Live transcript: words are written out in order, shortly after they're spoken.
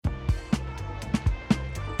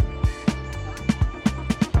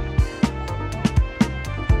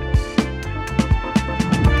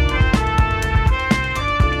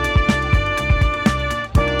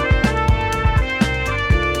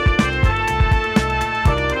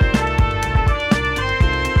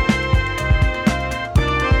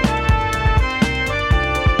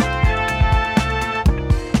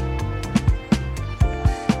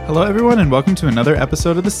Hello, everyone, and welcome to another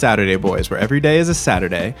episode of the Saturday Boys, where every day is a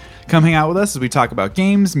Saturday. Come hang out with us as we talk about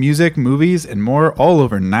games, music, movies, and more, all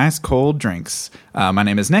over nice cold drinks. My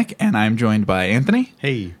name is Nick, and I'm joined by Anthony.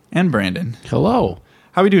 Hey. And Brandon. Hello.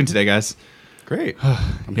 How are we doing today, guys? Great.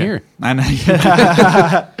 I'm here. I know.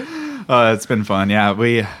 It's been fun. Yeah,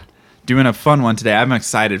 we doing a fun one today. I'm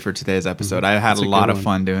excited for today's episode. I had a lot of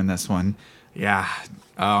fun doing this one. Yeah.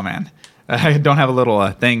 Oh, man. I don't have a little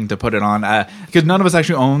thing to put it on because none of us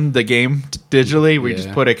actually own the game digitally. We just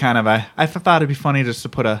put it kind of. I thought it'd be funny just to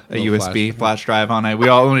put a USB flash drive on it. We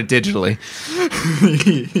all own it digitally.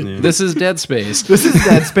 This is Dead Space. This is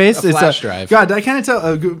Dead Space. It's flash drive. God, I kind of tell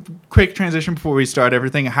a quick transition before we start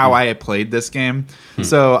everything how I played this game.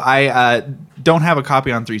 So I don't have a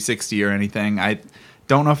copy on 360 or anything. I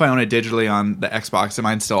don't know if I own it digitally on the Xbox.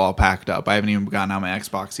 Mine's still all packed up. I haven't even gotten out my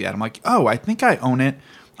Xbox yet. I'm like, oh, I think I own it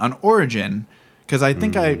on Origin, because I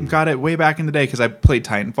think I got it way back in the day because I played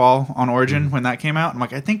Titanfall on Origin when that came out. I'm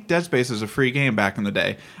like, I think Dead Space was a free game back in the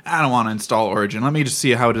day. I don't want to install Origin. Let me just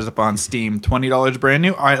see how it is up on Steam. $20 brand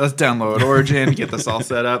new? All right, let's download Origin, get this all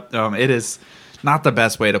set up. It is not the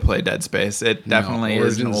best way to play Dead Space. It definitely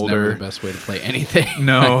is an older... never the best way to play anything.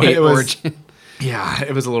 No, it was... Origin. Yeah,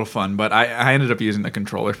 it was a little fun, but I ended up using the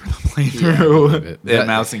controller for the playthrough. The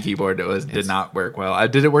mouse and keyboard did not work well.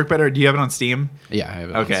 Did it work better? Do you have it on Steam? Yeah, I have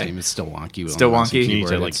it on Steam. It's still wonky. Still wonky? You need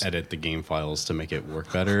to edit the game files to make it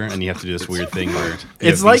work better, and you have to do this weird thing where...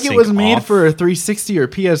 It's like it was made for a 360 or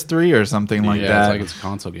PS3 or something like that. Yeah, it's like it's a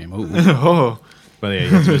console game. Oh. But yeah, you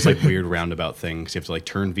have to do this weird roundabout thing. So you have to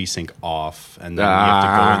turn VSync off, and then you have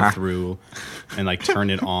to go in through and turn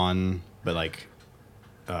it on, but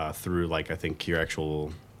through I think your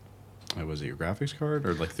actual was it your graphics card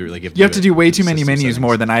or through you have to do way too many menus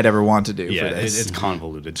more than I'd ever want to do. Yeah, for this. It's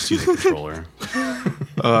convoluted. Just use a controller.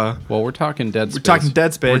 Well, we're talking Dead Space. We're talking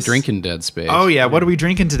Dead Space. We're drinking Dead Space. Oh yeah, what are we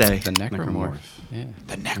drinking today? The Necromorph. Yeah,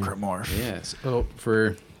 the Necromorph. Yes. Oh,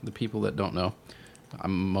 for the people that don't know,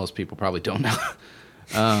 most people probably don't know.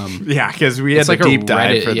 Yeah, because we had a deep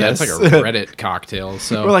dive for this. It's like a Reddit cocktail.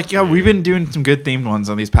 So we're like, we've been doing some good themed ones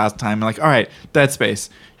on these past time. All right, Dead Space.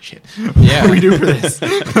 Shit. Yeah. What do we do for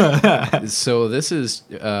this? So this is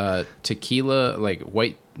tequila,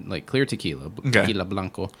 white, clear tequila, tequila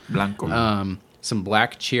blanco. Some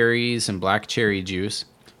black cherries and black cherry juice,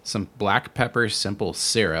 some black pepper simple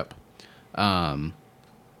syrup, and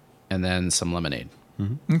then some lemonade.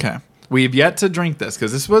 Mm-hmm. Okay. We've yet to drink this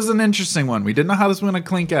because this was an interesting one. We didn't know how this was going to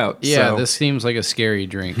clink out. Yeah, this seems like a scary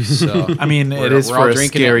drink. So I mean, it is for a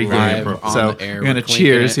scary game. So we're going to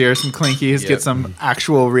cheers here, some clinkies, get some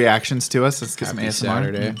actual reactions to us. Let's get some ASMR.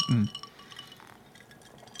 Saturday.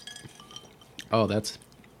 Oh, that's...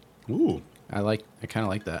 Ooh. I kind of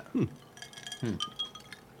like that.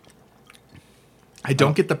 I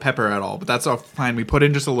don't get the pepper at all, but that's all fine. We put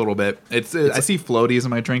in just a little bit. I see floaties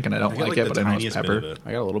in my drink, and I don't like it, but I know it's pepper.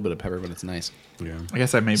 I got a little bit of pepper, but it's nice. Yeah. I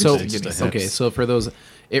guess I maybe should get me okay, so for those,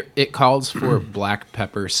 it calls for black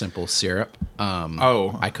pepper simple syrup.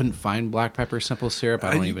 I couldn't find black pepper simple syrup.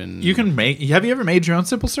 I don't even... You can make... Have you ever made your own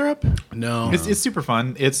simple syrup? No. It's super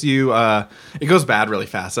fun. It goes bad really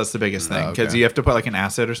fast. That's the biggest thing, because you have to put an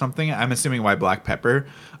acid or something. I'm assuming why black pepper.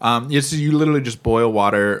 You literally just boil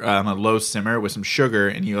water on a low simmer with some sugar,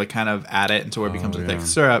 and you kind of add it until it becomes a thick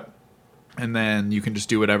syrup, and then you can just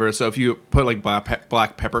do whatever. So if you put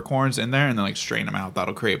black peppercorns in there and then strain them out,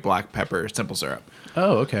 that'll create black pepper simple syrup.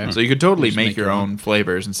 Oh, okay. So you could totally make your own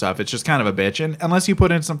flavors and stuff. It's just kind of a bitch, and unless you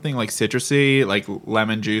put in something citrusy, like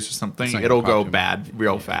lemon juice or something, it'll go bad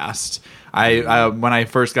real fast. I when I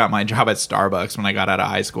first got my job at Starbucks when I got out of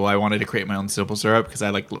high school, I wanted to create my own simple syrup because I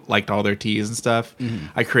liked all their teas and stuff.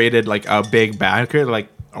 I created a big bag. I created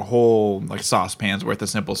a whole saucepan's worth of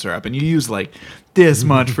simple syrup, and you use this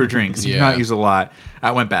much for drinks. You do not use a lot.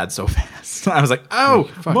 That went bad so fast. I was like,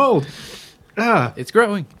 mold. It's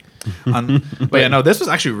growing. But yeah, no, this was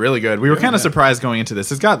actually really good. We were kind of surprised going into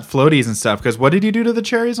this. It's got floaties and stuff, because what did you do to the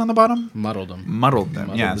cherries on the bottom? Muddled them.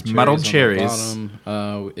 It's muddled cherries.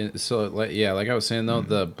 So like I was saying though,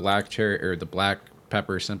 the black cherry or the black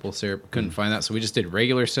pepper simple syrup, couldn't find that, so we just did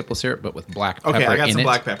regular simple syrup but with black pepper. Okay, I got some it.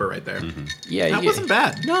 Black pepper right there. Yeah, that wasn't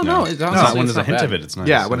bad. No, it's honestly, when there's a hint of it, it's nice.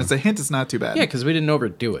 Yeah, when it's a hint, it's not too bad. Yeah, because we didn't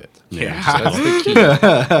overdo it. Yeah, so that's the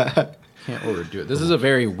key. Can't overdo it. This is a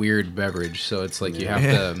very weird beverage, so it's you have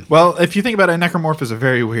to... Well, if you think about it, a necromorph is a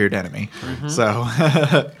very weird enemy. So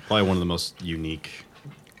probably one of the most unique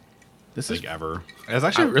This like ever. It's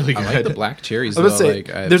actually really good. I like the black cherries. I would though. say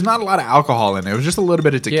there's not a lot of alcohol in it. It was just a little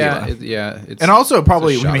bit of tequila. It's, and also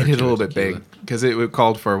probably it's we a shot made or it a two little of bit tequila. big because it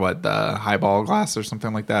called for what, the highball glass or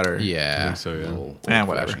something like that, or Yeah, I think so, yeah. Whatever.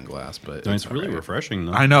 Whatever. Glass, but And it's really alright. refreshing,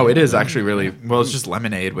 though. I know it is actually really well. It's just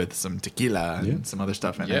lemonade with some tequila and some other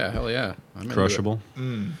stuff in Yeah, it. hell yeah, I'm into it. Crushable.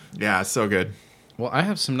 Yeah, it's so good. Well, I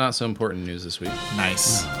have some not so important news this week.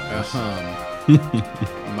 Nice.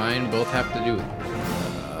 Mine both have to do with.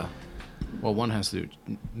 Well, one has to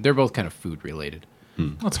do. They're both kind of food related.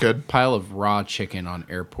 That's good. Pile of raw chicken on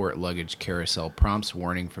airport luggage carousel prompts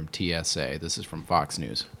warning from TSA. This is from Fox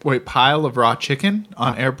News. Wait, pile of raw chicken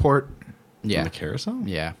on airport, Yeah, On the carousel?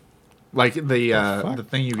 yeah, like the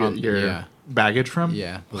thing you get your yeah. baggage from.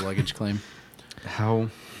 yeah. The luggage claim. How?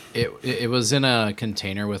 It was in a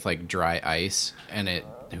container with like dry ice, and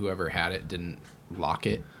whoever had it didn't lock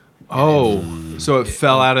it. Oh, so it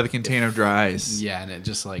fell out of the container of dry ice. Yeah, and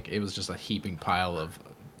it was just a heaping pile of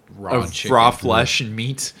raw Of chicken. raw flesh and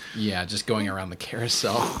meat. Yeah, just going around the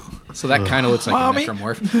carousel. So that kind of looks like Mommy? a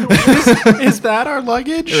necromorph. Is that our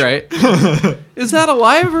luggage? Right. Is that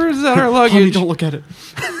alive or is that our luggage? Don't look at it.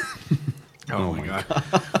 Oh my god.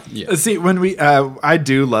 Yeah. See, when I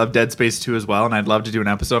do love Dead Space 2 as well, and I'd love to do an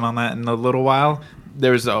episode on that in a little while.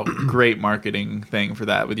 There's a great marketing thing for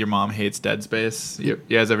that with Your Mom Hates Dead Space. You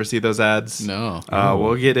guys ever see those ads? No.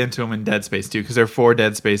 We'll get into them in Dead Space 2 because they're for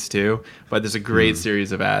Dead Space 2, but there's a great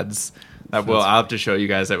series of ads that I'll have to show you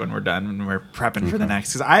guys that when we're done, when we're prepping for the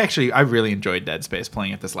next. Because I really enjoyed Dead Space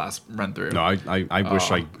playing it this last run through. No, I wish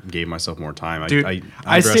I gave myself more time. Dude,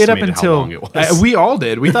 I stayed up underestimated how until long it was. we all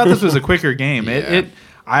did. We thought this was a quicker game. Yeah.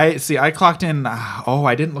 I clocked in.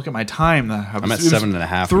 I didn't look at my time. I'm at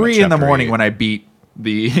 7.5. 3 in the chapter morning 8. when I beat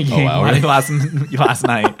the game wow, really? last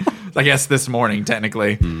night. I guess this morning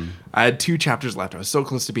technically. I had 2 chapters left. I was so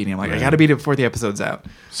close to beating. I'm like, I got to beat it before the episode's out.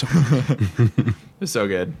 So it's so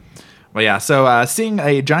good. Well, yeah. So seeing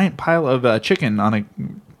a giant pile of chicken on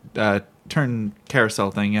a turn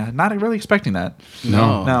carousel thing, not really expecting that.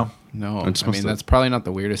 No. It's I mean, supposed to- that's probably not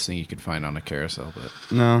the weirdest thing you could find on a carousel, but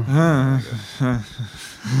No.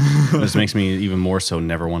 This makes me even more so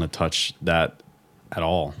never want to touch that at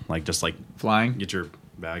all. Like, just like Flying. get your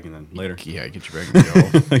bag and then later. yeah, get your bag and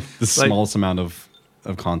go. Like the smallest amount of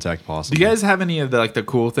contact possible. Do you guys have any of the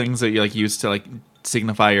cool things that you use to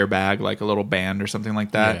signify your bag, like a little band or something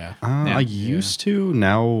like that? Yeah. Yeah. I used to.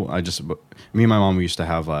 Now I just me and my mom, we used to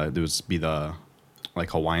have there would be the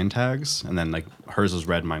Hawaiian tags, and then hers was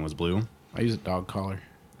red, mine was blue. I use a dog collar.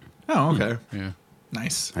 Oh, okay. Yeah.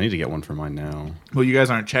 Nice. I need to get one for mine now. Well, you guys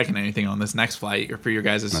aren't checking anything on this next flight or for your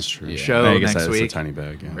guys' That's true. show I guess next that's week. a tiny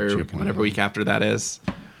bag. Yeah. Or Chicken. whatever week after that is.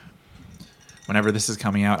 Whenever this is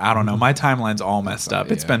coming out. I don't know. My timeline's all messed up.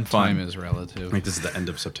 It's Yeah, been fun. Time is relative. This is the end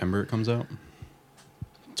of September. It comes out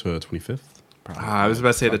to 25th. I was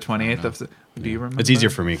about to say the 28th of... Do you remember? It's easier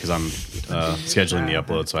for me because I'm scheduling the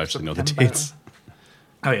upload, so I actually know the dates.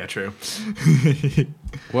 Oh, yeah, true.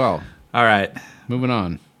 Well, All right. moving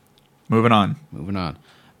on. Moving on.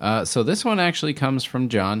 So this one actually comes from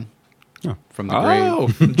John Oh. from the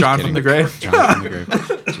grave. Oh, John from the grave. John from the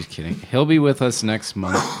grave. Just kidding. He'll be with us next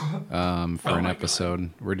month for an episode.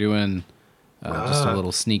 We're doing just a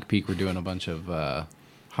little sneak peek. We're doing a bunch of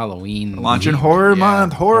Halloween. Launching Horror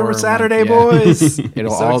Month. Horror Saturday, month, yeah. boys.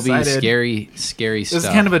 It'll So all excited. be scary stuff. This is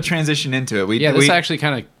kind of a transition into it. this actually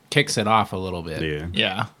kind of kicks it off a little bit.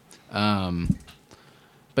 Yeah. Yeah.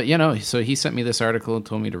 But, so he sent me this article and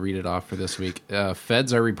told me to read it off for this week.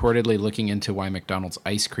 Feds are reportedly looking into why McDonald's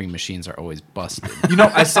ice cream machines are always busted.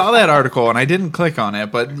 I saw that article and I didn't click on it,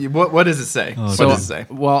 but what does it say? What does it say?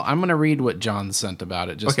 Well, I'm going to read what John sent about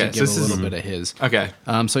it just to give a little bit of his. Okay.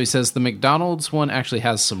 So he says the McDonald's one actually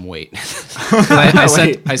has some weight. I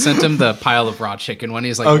sent him the pile of raw chicken one.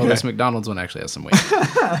 He's like, well, this McDonald's one actually has some weight.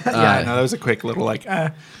 Yeah, no, that was a quick little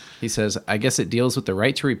He says, I guess it deals with the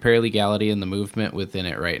right to repair legality and the movement within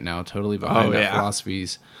it right now. Totally behind that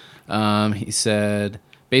philosophies. He said,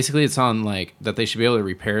 basically it's on that they should be able to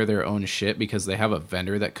repair their own shit because they have a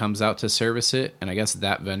vendor that comes out to service it. And I guess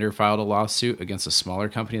that vendor filed a lawsuit against a smaller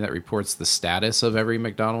company that reports the status of every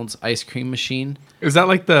McDonald's ice cream machine. Is that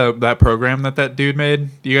like that program that dude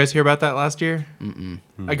made? Do you guys hear about that last year? Mm-mm.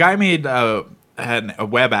 A guy made a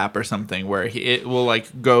web app or something where it will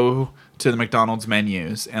go to the McDonald's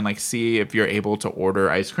menus and see if you're able to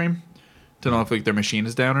order ice cream to know if their machine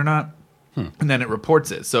is down or not. And then it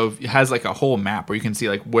reports it. So it has a whole map where you can see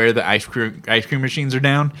where the ice cream machines are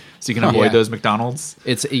down so you can avoid those McDonald's.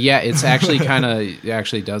 It's actually it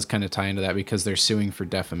actually does kind of tie into that because they're suing for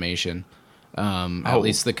defamation. At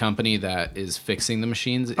least the company that is fixing the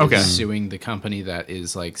machines is suing the company that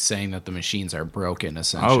is like saying that the machines are broken,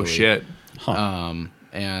 essentially. Oh shit.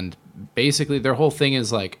 And basically their whole thing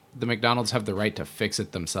is like the McDonald's have the right to fix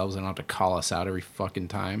it themselves and not to call us out every fucking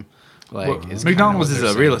time. Like McDonald's is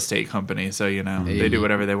a real estate company, so they do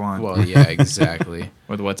whatever they want. Well, yeah, exactly.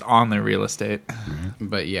 With what's on their real estate.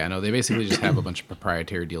 But yeah, no, they basically just have a bunch of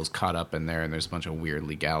proprietary deals caught up in there, and there's a bunch of weird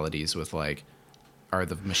legalities with like, are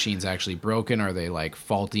the machines actually broken? Are they like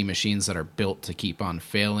faulty machines that are built to keep on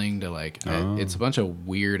failing? To like, it's a bunch of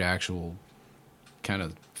weird, actual, kind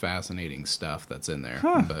of fascinating stuff that's in there.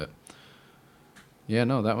 But yeah,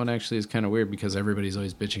 no, that one actually is kind of weird because everybody's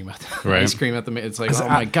always bitching about the ice cream at the. It's like, oh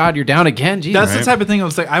my god, you're down again. Jeez. That's the type of thing. I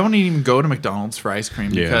was like, I wouldn't even go to McDonald's for ice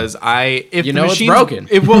cream because if the machine's it's broken.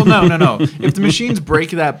 No. If the machines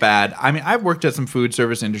break that bad, I mean, I've worked at some food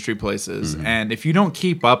service industry places, and if you don't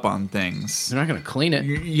keep up on things, they're not going to clean it.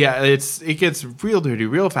 It gets real dirty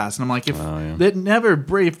real fast. And I'm like, if it never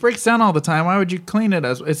breaks down all the time, why would you clean it?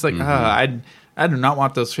 It's like, I do not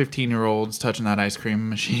want those 15-year-olds touching that ice cream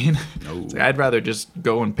machine. No. Like, I'd rather just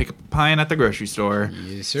go and pick up a pint at the grocery store.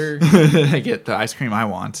 Yes, sir. Get the ice cream I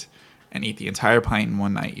want and eat the entire pint in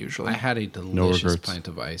one night, usually. I had a delicious pint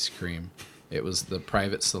of ice cream. It was the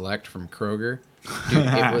Private Select from Kroger. Dude,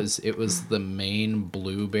 it was the Maine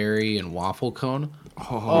blueberry and waffle cone.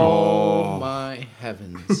 Oh my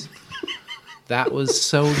heavens. That was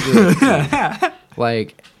so good. Dude.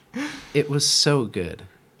 Like, it was so good.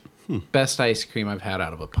 Best ice cream I've had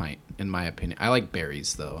out of a pint, in my opinion. I like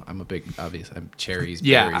berries, though. I'm cherries,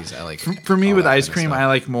 berries. I like. For me, with ice cream, I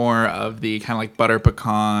like more of the kind of like butter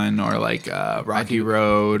pecan or like Rocky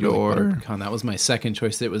Road or butter pecan. That was my second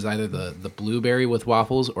choice. It was either the blueberry with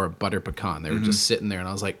waffles or butter pecan. They were just sitting there, and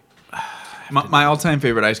I was like. My all-time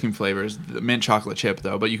favorite ice cream flavor is the mint chocolate chip,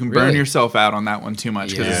 though. But you can burn yourself out on that one too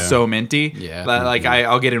much because it's so minty. Yeah. Like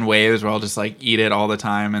I'll get in waves where I'll just like eat it all the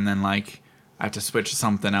time, and then like. I have to switch to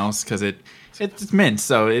something else because it's mint,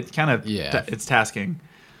 so it kind of it's tasking.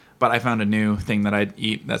 But I found a new thing that I'd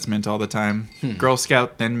eat that's mint all the time: Girl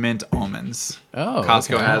Scout Thin Mint almonds. Oh,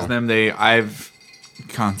 Costco has them. I've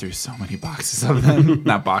gone through so many boxes of them.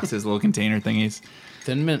 Not boxes, little container thingies.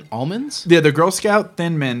 Thin Mint almonds? Yeah, the Girl Scout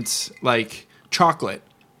Thin Mint like chocolate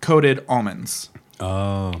coated almonds.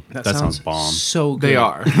 Oh, that sounds bomb. So good. They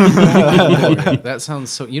are. That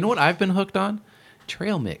sounds so. You know what I've been hooked on?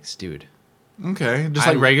 Trail mix, dude. Okay, just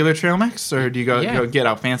like regular trail mix, or do you go get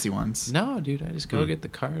out fancy ones? No, dude, I just go get the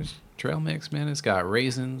Cars trail mix, man. It's got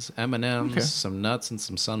raisins, M&Ms, some nuts, and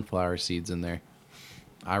some sunflower seeds in there.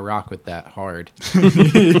 I rock with that hard.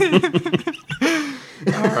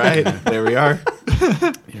 All right, there we are.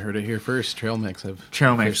 You heard it here first. Trail mix. I've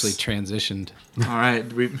officially transitioned. All right,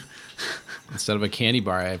 instead of a candy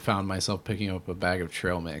bar, I found myself picking up a bag of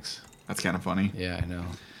trail mix. That's kind of funny. Yeah, I know.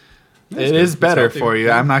 It is better for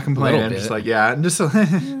you. I'm not complaining. I'm just like,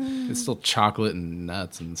 it's still chocolate and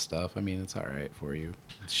nuts and stuff. I mean, it's all right for you.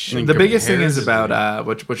 The biggest thing is about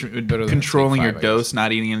controlling your dose,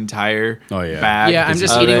 not eating an entire bag. Yeah, I'm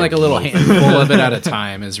just eating like a little handful of it at a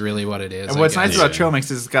time is really what it is. And what's nice about trail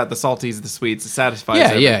mix is it's got the salties, the sweets, it satisfies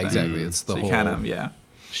everything. Yeah, exactly. It's the whole kind of,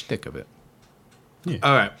 shtick of it. Yeah.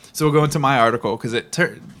 All right, so we'll go into my article because it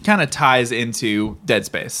kind of ties into Dead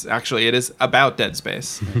Space. Actually, it is about Dead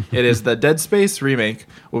Space. It is the Dead Space remake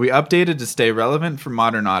will be updated to stay relevant for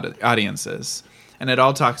modern audiences. And it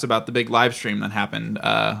all talks about the big live stream that happened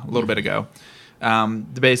a little bit ago.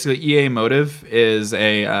 Basically, EA Motive is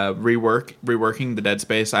a reworking the Dead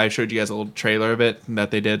Space. I showed you guys a little trailer of it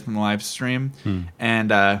that they did from the live stream.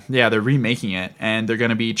 And they're remaking it. And they're going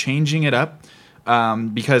to be changing it up.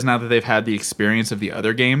 Because now that they've had the experience of the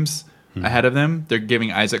other games ahead of them, they're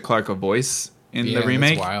giving Isaac Clarke a voice in the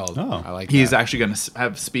remake. That's wild. Oh. I like that. He's actually going to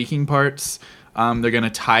have speaking parts. They're going to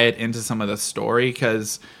tie it into some of the story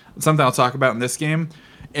because something I'll talk about in this game.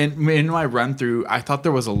 In my run through, I thought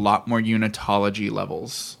there was a lot more unitology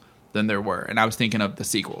levels than there were, and I was thinking of the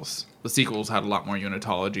sequels. The sequels had a lot more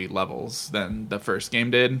unitology levels than the first game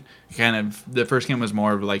did. The first game was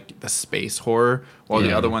more of like the space horror, while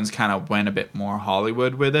the other ones kind of went a bit more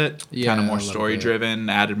Hollywood with it. Kind of more story driven,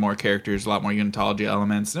 added more characters, a lot more unitology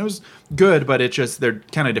elements. And it was good, but they're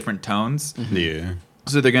kind of different tones. Yeah.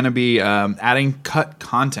 So they're going to be adding cut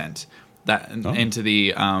content into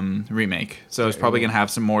the remake. So it's probably going to have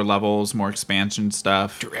some more levels, more expansion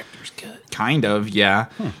stuff. Director's cut. Kind of, yeah.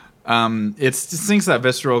 It's just things that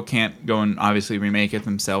Visceral can't go and obviously remake it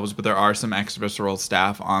themselves, but there are some ex-Visceral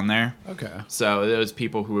staff on there. Okay. So there's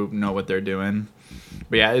people who know what they're doing.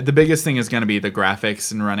 But yeah, the biggest thing is going to be the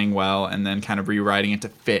graphics and running well, and then kind of rewriting it to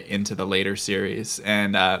fit into the later series.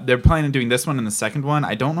 And they're planning on doing this one and the second one.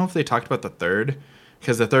 I don't know if they talked about the third,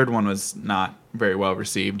 because the third one was not very well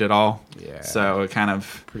received at all. Yeah. So it kind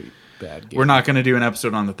of... Pretty bad game. We're not going to do an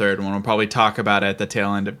episode on the third one. We'll probably talk about it at the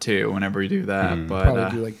tail end of 2 whenever we do that. But probably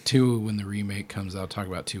do like 2 when the remake comes out. Talk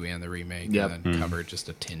about 2 and the remake, Yep. and then cover just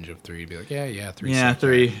a tinge of 3. Be like, 3. yeah,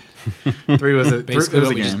 3 was a, Basically, it was what a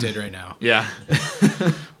we game. just did right now. Yeah.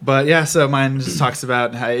 But yeah, so mine just talks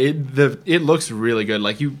about how it looks really good.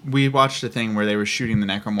 Like we watched a thing where they were shooting the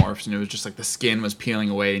necromorphs, and it was just like the skin was peeling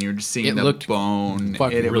away, and you were just seeing the bone.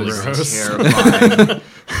 fucking It really was gross. terrifying.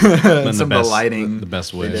 Some of the lighting, the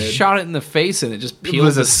best way. Shot it in the face, and it just peeled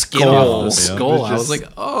was a the skin skull. off the Yeah. skull. It was I was just-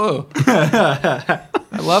 like, oh,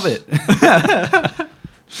 I love it.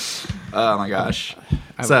 oh my gosh.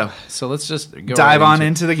 So So let's just go dive right on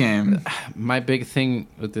into the game. my big thing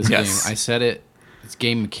with this Yes. game. I said it. It's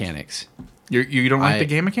game mechanics. You don't like I- the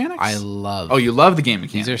game mechanics? I love. Oh, you love the game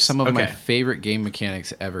mechanics. These are some of my Okay. favorite game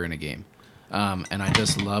mechanics ever in a game, and I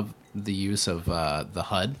just love the use of the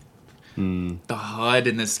HUD. The HUD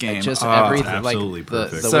in this game. Just Oh, everything, absolutely like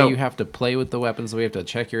perfect. the So- way you have to play with the weapons, the way you have to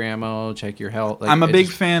check your ammo, check your health. Like, I'm a it big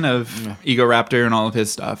just- fan of Ego Raptor and all of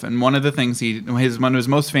his stuff. And one of the things one of his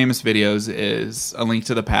most famous videos is A Link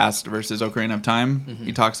to the Past versus Ocarina of Time.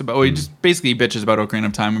 He talks about, he just basically bitches about Ocarina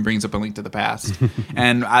of Time and brings up A Link to the Past.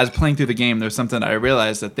 And as playing through the game, there's something that I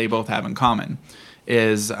realized that they both have in common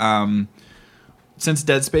is since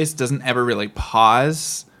Dead Space doesn't ever really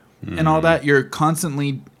pause and all that, you're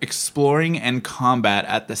constantly exploring and combat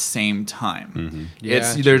at the same time. Yeah,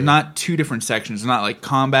 There's true. not 2 different sections. It's not like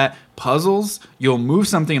combat puzzles. You'll move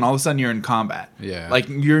something and all of a sudden you're in combat. Yeah. Like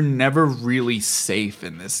you're never really safe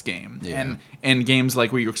in this game. Yeah. And games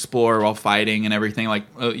like where you explore while fighting and everything, like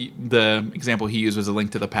the example he used was A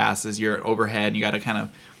Link to the Past, is you're overhead and you got to kind of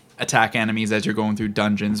attack enemies as you're going through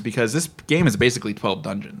dungeons, because this game is basically 12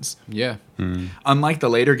 dungeons. Yeah. Unlike the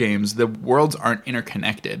later games, the worlds aren't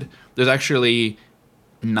interconnected. There's actually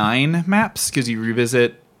 9 maps because you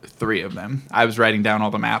revisit 3 of them. I was writing down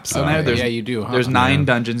all the maps on there. There's, yeah, you do, huh? There's 9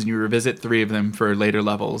 dungeons, and you revisit 3 of them for later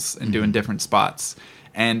levels and doing different spots.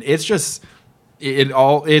 And it's just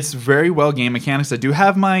it's very well game mechanics. I do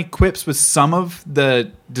have my quips with some of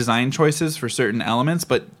the design choices for certain elements,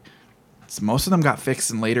 but most of them got fixed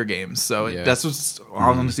in later games. So Yeah. that's what's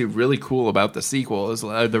honestly really cool about the sequel is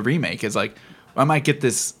the remake is like, I might get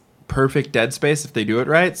this perfect Dead Space if they do it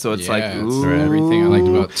right. So it's like, it's ooh, everything I liked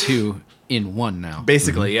about 2 in 1 now.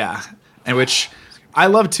 basically, yeah. And which I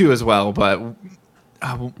love 2 as well, but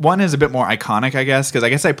 1 is a bit more iconic, I guess, because I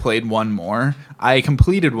guess I played 1 more. I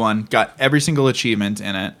completed 1, got every single achievement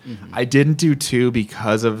in it. I didn't do 2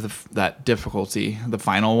 because of that difficulty, the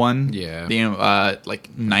final one. Yeah. The like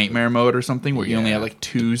nightmare mode or something where you only Yeah. have like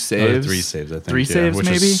 2 saves. 3 saves, I think. 3 yeah, saves, which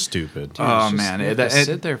maybe? is stupid. Oh, It's just- man. you have to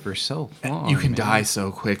sit there for so long. You can man. die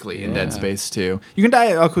so quickly in Dead Yeah. Space 2. You can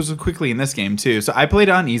die so quickly in this game, too. So I played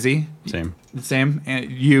it on easy. Same.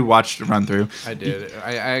 And you watched it run through. I did.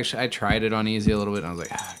 I tried it on easy a little bit, and I was like,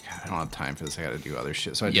 God, I don't have time for this. I got to do other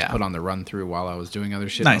shit. So I just Yeah. put on the run through while I was doing other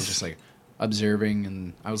shit. I was Nice. just like observing,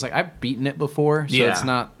 and I was like, I've beaten it before, so Yeah. it's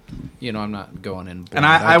not, I'm not going in. And blind.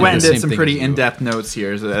 I did went and the did same some thing pretty as you. in-depth notes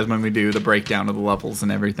here as when we do the breakdown of the levels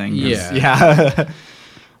and everything. Yeah. Yeah.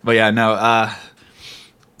 But yeah, no.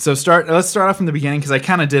 So let's start off from the beginning because I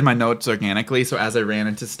kind of did my notes organically. So as I ran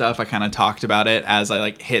into stuff, I kind of talked about it as I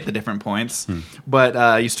like hit the different points.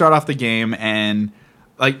 But you start off the game and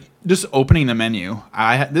like just opening the menu.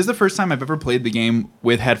 This is the first time I've ever played the game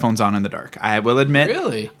with headphones on in the dark. I will admit.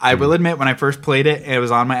 Really? I will admit when I first played it, it was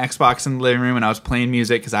on my Xbox in the living room and I was playing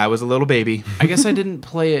music because I was a little baby. I guess I didn't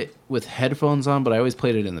play it with headphones on, but I always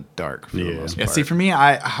played it in the dark for the Yeah. most Yeah, part. see, for me,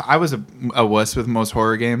 I was a wuss with most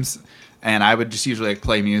horror games, and I would just usually like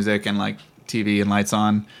play music and like TV and lights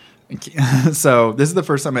on. So this is the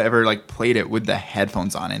first time I ever like played it with the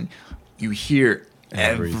headphones on, and you hear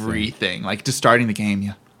everything. Like just starting the game,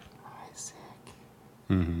 yeah.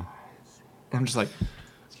 I'm just like,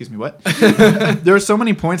 excuse me, what? There are so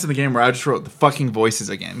many points in the game where I just wrote the fucking voices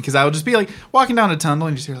again because I would just be like walking down a tunnel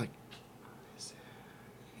and just hear like,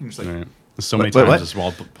 and just like. Right. So many Wait, times what? just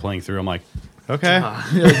while playing through, I'm like, okay.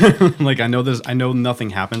 Like I know nothing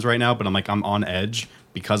happens right now, but I'm like I'm on edge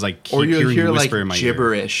because I keep Or you hearing hear you like whisper in my ear.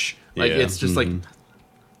 gibberish. Like Yeah. it's just like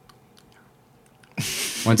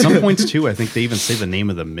Well, at some points too, I think they even say the name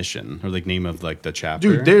of the mission or like name of like the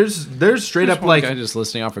chapter. dude, there's straight up One like guy just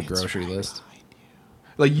listing off a grocery list.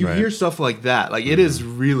 Like you Right. hear stuff like that. Like it is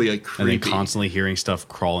really like creepy. And then constantly hearing stuff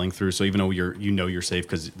crawling through. So even though you're safe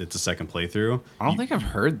because it's a second playthrough, I don't think I've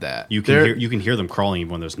heard that. you can hear them crawling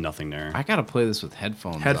even when there's nothing there. I gotta play this with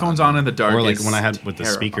headphones. Headphones on in the dark. Or like is when I had with the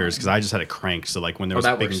terrifying. speakers, because I just had it cranked. So like when there was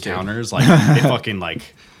that big works too. encounters, like it fucking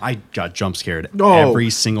like I got jump scared every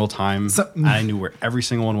single time. I knew where every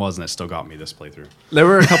single one was, and it still got me this playthrough. There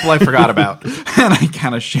were a couple I forgot about, and I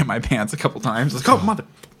kind of shit my pants a couple times. Like, oh mother.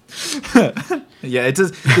 Yeah, it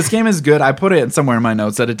does. This game is good. I put it somewhere in my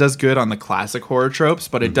notes that it does good on the classic horror tropes,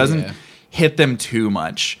 but it doesn't hit them too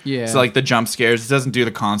much. Yeah. So like the jump scares, it doesn't do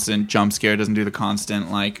the constant jump scare. It doesn't do the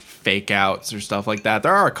constant like fake outs or stuff like that.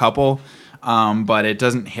 There are a couple, but it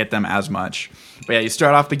doesn't hit them as much. But yeah, you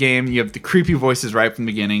start off the game. You have the creepy voices right from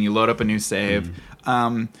the beginning. You load up a new save.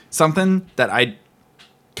 Something that I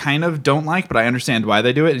kind of don't like, but I understand why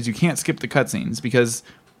they do it, is you can't skip the cutscenes because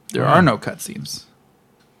there are no cutscenes.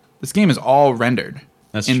 This game is all rendered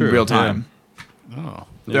in true, real time. Oh.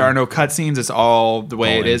 There are no cutscenes. It's all the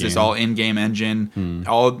way All it is. It's in-game. all in-game engine.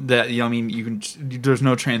 All that, you know, I mean, you can. There's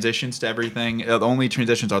no transitions to everything. The only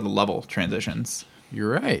transitions are the level transitions.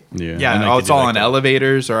 You're right. Yeah, Yeah, and I it's could do, all like, on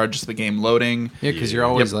elevators or just the game loading. Yeah, because you're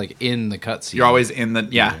always like in the cutscene. You're always in the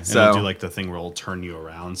And So it'll do like the thing where it'll turn you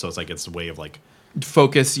around. So it's like it's a way of like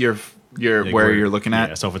focus your like, where you're looking at.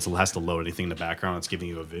 Yeah, so if it has to load anything in the background, it's giving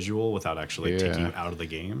you a visual without actually taking you out of the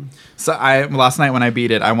game. So last night when I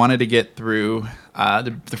beat it, I wanted to get through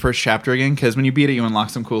the first chapter again because when you beat it, you unlock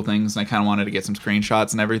some cool things, and I kind of wanted to get some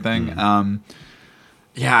screenshots and everything.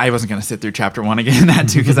 Yeah, I wasn't gonna sit through chapter 1 again that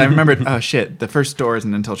too because I remembered. Oh shit, the first door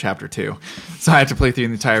isn't until chapter 2, so I have to play through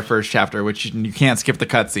the entire first chapter, which you can't skip the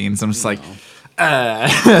cutscenes. I'm just like,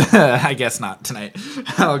 I guess not tonight.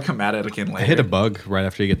 I'll come at it again later. I hit a bug right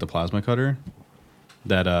after you get the plasma cutter.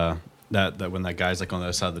 That when that guy's like on the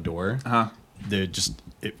other side of the door, an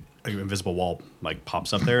invisible wall like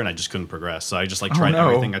pops up there, and I just couldn't progress. So I just like tried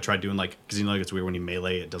everything. I tried doing like because you know like, it's weird when you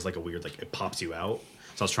melee, it does like a weird like it pops you out.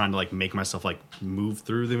 So I was trying to like make myself like move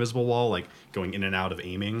through the invisible wall, like going in and out of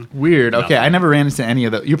aiming. Weird. Okay, Nothing. I never ran into any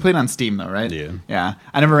of the. You played on Steam though, right? Yeah. Yeah,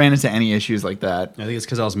 I never ran into any issues like that. I think it's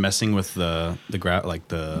because I was messing with the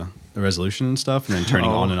resolution and stuff, and then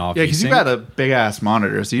turning on and off. Yeah, because you VSync. got a big ass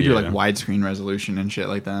monitor, so you do like Yeah. widescreen resolution and shit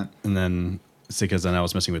like that. And then it's because then I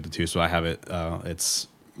was messing with the two, so I have it.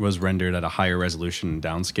 Was rendered at a higher resolution and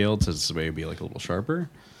downscaled, so this way it'd be like a little sharper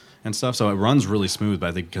and stuff. So it runs really smooth. But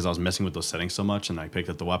I think because I was messing with those settings so much, and I picked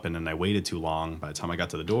up the weapon and I waited too long. By the time I got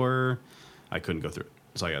to the door, I couldn't go through it,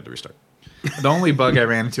 so I had to restart. The only bug I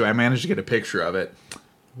ran into, I managed to get a picture of it.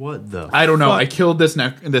 What the? I don't know. fuck? I killed this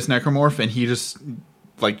necromorph, and he just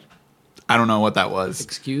like I don't know what that was.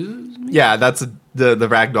 Excuse me? Yeah, that's the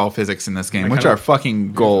ragdoll physics in this game, which kinda- are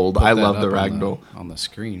fucking gold. Put I that love the up ragdoll. on the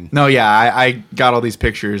screen. No, yeah, I got all these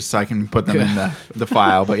pictures so I can put them in the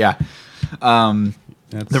file. But yeah, the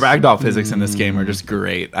ragdoll physics in this game are just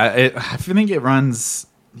great. I think it runs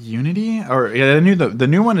Unity or the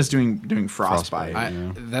new one is doing Frostbite.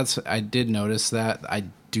 I did notice that. I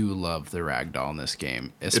do love the ragdoll in this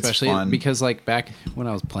game, especially fun. because like back when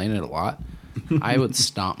I was playing it a lot, I would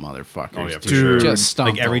stomp motherfuckers. Oh yeah, for Dude. sure. Just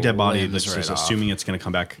stomp like every the dead body, limbs that's right just off. assuming it's gonna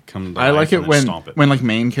come back. I like it and then when stomp it. like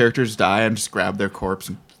main characters die, I just grab their corpse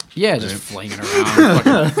and Yeah, just fling it around,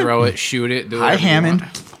 fucking throw it, shoot it. Do hi whatever you Hammond.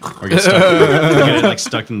 want. or get stuck, get it, like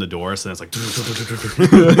stuck in the door, so then it's like.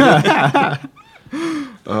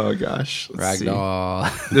 Oh gosh, let's see.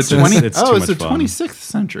 Ragdoll. The It's 20. too Oh, it's much the fun. 26th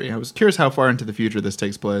century. I was curious how far into the future this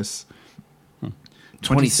takes place.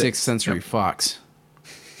 26th century Fox.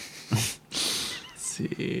 Let's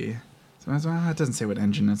see. So it doesn't say what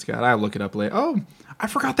engine it's got. I'll look it up later. Oh, I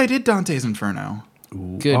forgot they did Dante's Inferno.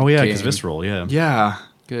 Good Oh yeah, game. because visceral. Yeah. Yeah,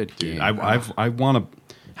 Good Dude, game. I want to.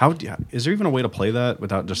 How is there even a way to play that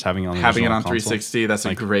without just having it on the having it original on console? 360. That's a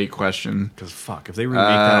Like, great question. Because fuck, if they remake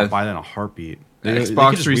that, I'll buy that in a heartbeat. They could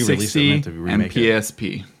Xbox just re-release it 360 and and remake it.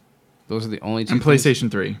 PSP Those are the only two. and things? PlayStation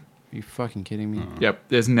 3. Are you fucking kidding me? Yep,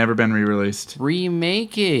 it's never been re-released.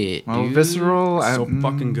 Remake it. Well, dude. Visceral. So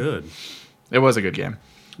fucking good. It was a good game.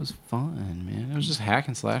 It was fun, man. It was just hack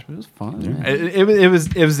and slash, but it was fun. Man.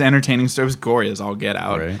 It was entertaining. So it was gory as all get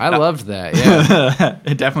out. Right. I loved that. Yeah.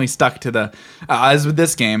 It definitely stuck to the as with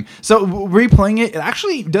this game. So replaying it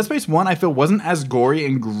actually Dead Space 1 I feel wasn't as gory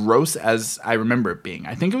and gross as I remember it being.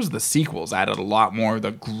 I think it was the sequels added a lot more of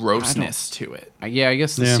the grossness to it. Yeah, I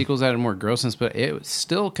guess the Yeah. sequels added more grossness, but it was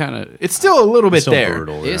still kind of. It's still a little bit Still there.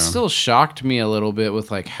 brutal. It Yeah. still shocked me a little bit with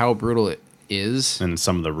like how brutal it is. And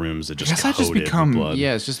some of the rooms that just guess I just coated become- with blood.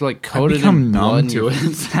 Yeah, it's just like I've coated become in blood numb and to you're it.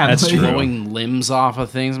 That's sadly. true. blowing limbs off of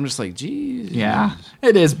things. I'm just like, geez. Yeah,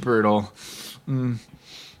 it is brutal.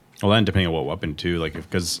 Well, then depending on what weapon too, like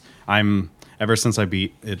because I'm ever since I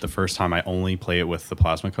beat it the first time, I only play it with the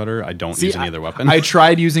plasma cutter. I don't use any other weapon. I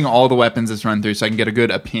tried using all the weapons this run through so I can get a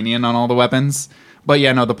good opinion on all the weapons. But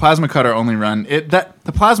yeah, no, the plasma cutter only run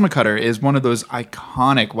the plasma cutter is one of those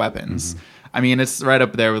iconic weapons. Mm-hmm. I mean, it's right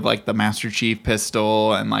up there with like the Master Chief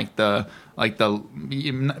pistol and like the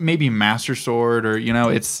maybe Master Sword, or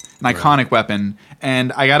it's an iconic weapon.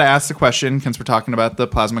 And I got to ask the question, since we're talking about the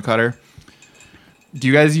plasma cutter, do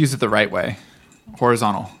you guys use it the right way?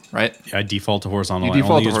 Horizontal, right? Yeah, I default to horizontal. You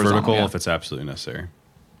default I only to use horizontal, vertical yeah. if it's absolutely necessary.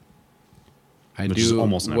 I Which is do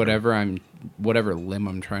almost never. whatever limb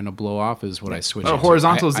I'm trying to blow off is what I switch.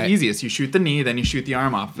 Horizontal is the easiest. You shoot the knee, then you shoot the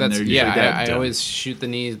arm off. That's and they're usually dead. I always shoot the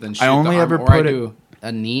knee, then shoot I only the arm, ever or put I it- do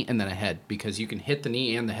a knee and then a head, because you can hit the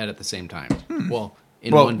knee and the head at the same time. Well,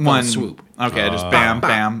 in one fell swoop. Okay, just bam,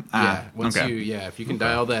 bam. Yeah, Okay. if you can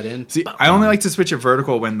dial that in. See, I only like to switch it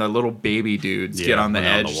vertical when the little baby dudes Yeah, get on the when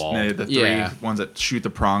they're on edge. the wall. The three ones that shoot the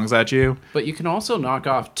prongs at you. But you can also knock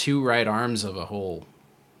off 2 right arms of a whole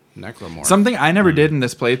necromorph. Something I never did in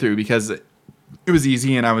this playthrough, because it was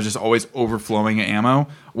easy and I was just always overflowing ammo,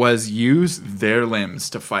 was use their limbs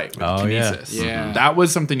to fight with kinesis. Yeah. That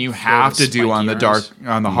was something you have to do on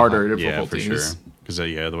the harder Yeah, for difficulties. sure. Because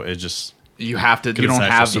it just You have to. You it's don't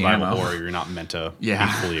actual have the survival ammo. horror. You're not meant to be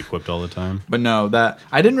Yeah. fully equipped all the time. But no, that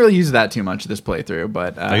I didn't really use that too much this playthrough.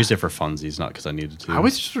 But I used it for funsies, not because I needed to. I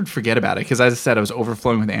always just would forget about it, because as I said, I was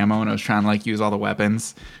overflowing with ammo and I was trying to like use all the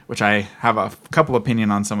weapons, which I have a couple opinion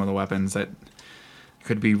on some of the weapons that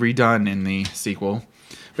could be redone in the sequel.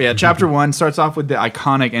 But yeah, chapter 1 starts off with the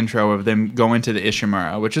iconic intro of them going to the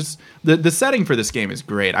Ishimura, which is the setting for this game is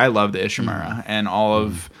great. I love the Ishimura and all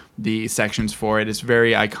of the sections for it. It's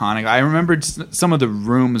very iconic. I remembered some of the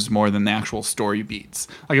rooms more than the actual story beats.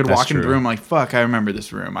 Like I'd walk into the room like, fuck, I remember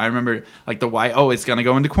this room. I remember like the why. Oh, it's gonna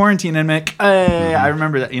go into quarantine and make. Hey, I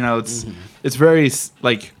remember that. It's very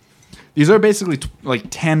like these are basically like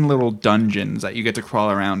 10 little dungeons that you get to crawl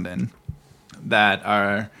around in.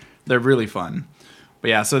 They're really fun. But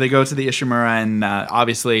yeah, so they go to the Ishimura, and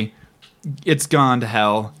obviously it's gone to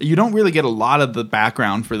hell. You don't really get a lot of the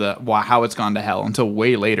background for how it's gone to hell until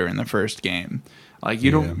way later in the first game. Like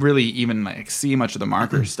you don't really even like see much of the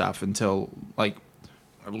marker stuff until like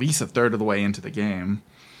at least a third of the way into the game.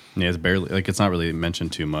 Yeah, it's barely like it's not really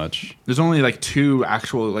mentioned too much. There's only like 2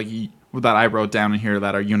 actual like that I wrote down in here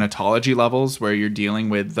that are unitology levels, where you're dealing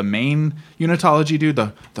with the main unitology dude,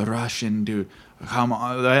 the Russian dude. Come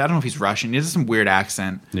on, I don't know if he's Russian. He has some weird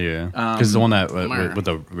accent. Yeah, because the one that with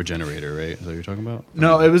the regenerator, right? Is that what you're talking about?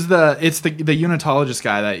 No, it's the unitologist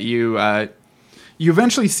guy that you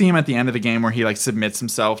eventually see him at the end of the game, where he like submits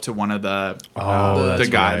himself to one of the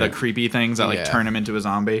the creepy things that like turn him into a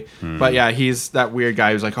zombie. But yeah, he's that weird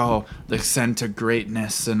guy who's like, oh, the ascent to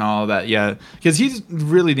greatness and all that. Yeah, because he's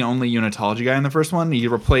really the only unitology guy in the first one. He's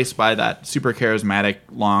replaced by that super charismatic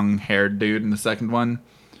long haired dude in the second one.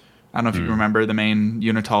 I don't know if you remember the main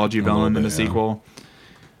unitology villain in the sequel.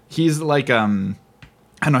 He's like I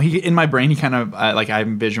don't know. In my brain, he kind of like I'm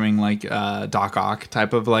envisioning like Doc Ock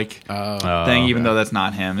type of like thing, even though that's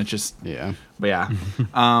not him. It's just But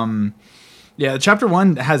yeah, chapter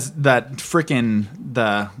 1 has that freaking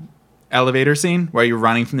the elevator scene where you're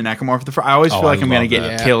running from the necromorph. I always feel like I'm gonna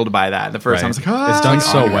get killed by that. The first time I was like, it's done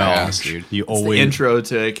so well, ass, dude. You it's always the intro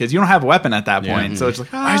to it, because you don't have a weapon at that point, so it's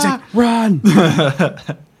like Isaac, run.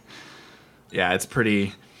 Yeah, it's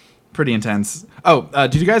pretty intense. Oh,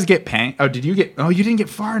 did you guys get Pang? Oh, did you get? Oh, you didn't get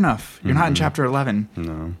far enough. You're not in chapter 11. No.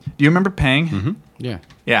 Do you remember Pang? Yeah.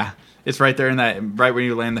 Yeah, it's right there in right where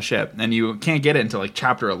you land the ship, and you can't get it until like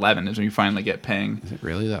chapter 11 is when you finally get Pang. Is it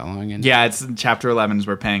really that long in? Yeah, it's chapter 11 is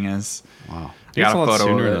where Pang is. Wow. It's a lot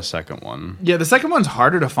sooner of in it. the second one. Yeah, the second one's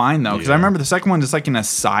harder to find though, because I remember the second one is like in a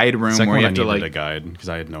side room Second where you one have I to needed like a guide because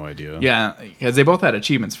I had no idea. Yeah, because they both had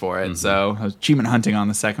achievements for it. So I was achievement hunting on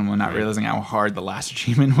the second one, not realizing how hard the last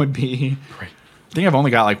achievement would be. Right. I think I've only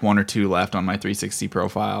got like 1 or 2 left on my 360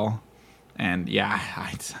 profile. And yeah,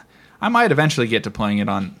 I might eventually get to playing it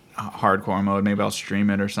on hardcore mode. Maybe I'll stream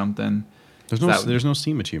it or something. There's no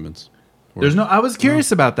Steam achievements. I was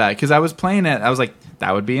curious about that because I was playing it. I was like,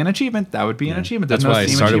 that would be an achievement. That would be an achievement. That's There's why I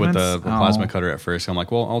Steam started with the achievements? plasma cutter at first. I'm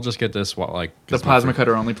like, well, I'll just get this. The plasma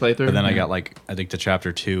cutter only playthrough. But then I got like I think to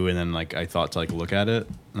chapter 2, and then like I thought to like look at it,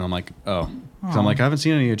 and I'm like, oh, so I'm like I haven't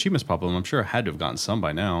seen any achievements pop up. I'm sure I had to have gotten some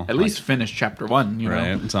by now. At least finish chapter 1. You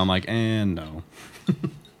right? know? So I'm like, and no.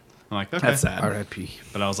 I'm like, okay. That's sad. R.I.P.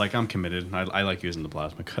 But I was like, I'm committed. I like using the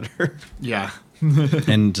plasma cutter. Yeah.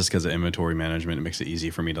 And just because of inventory management, it makes it easy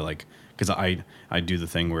for me to like, because I do the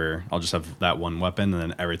thing where I'll just have that one weapon and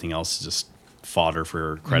then everything else is just fodder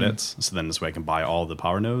for credits. So then this way I can buy all the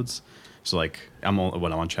power nodes. So like when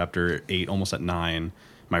I'm on chapter 8, almost at 9,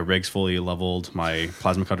 my rig's fully leveled. My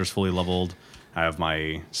plasma cutter's fully leveled. I have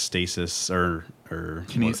my stasis or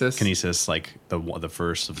kinesis, like the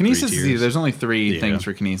first of kinesis 3 is tiers. easy. There's only 3 things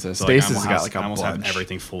for kinesis. So Stasis has got like I a almost bunch. have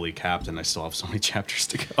everything fully capped, and I still have so many chapters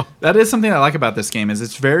to go. That is something I like about this game is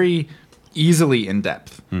it's very easily in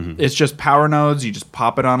depth. It's just power nodes. You just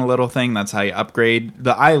pop it on a little thing. That's how you upgrade.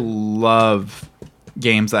 I love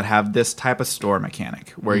games that have this type of store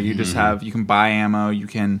mechanic where you just have you can buy ammo, you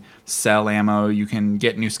can sell ammo, you can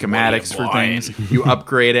get new schematics for things, you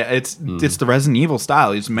upgrade it. It's the Resident Evil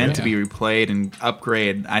style. It's meant to be replayed and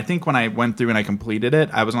upgrade. I think when I went through and I completed it,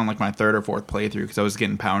 I was on like my 3rd or 4th playthrough because I was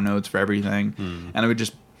getting power nodes for everything, and it would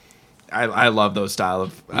just. I love those style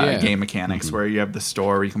of game mechanics where you have the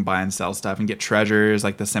store where you can buy and sell stuff and get treasures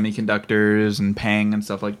like the semiconductors and Pang and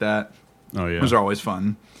stuff like that. Oh yeah, those are always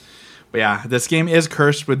fun. But yeah, this game is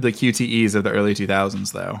cursed with the QTEs of the early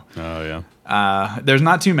 2000s, though. Oh, yeah. There's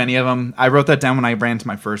not too many of them. I wrote that down when I ran into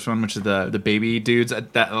my first one, which is the baby dudes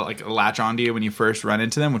that like latch onto you when you first run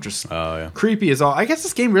into them, which is creepy as all. I guess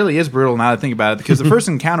this game really is brutal now that I think about it, because the first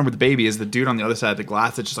encounter with the baby is the dude on the other side of the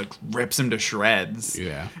glass that just like rips him to shreds.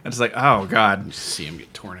 Yeah. And it's like, oh, God. You see him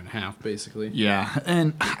get torn in half, basically. Yeah.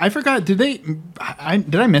 And I forgot, did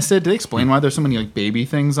I miss it? Did they explain why there's so many like baby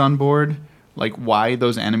things on board? Like why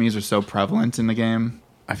those enemies are so prevalent in the game?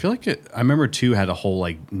 I feel like I remember 2 had a whole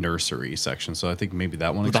like nursery section, so I think maybe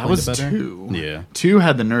that one explained it better. 2. Yeah, 2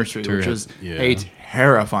 had the nursery, which was a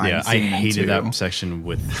terrifying. Yeah, I hated that section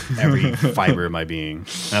with every fiber of my being. And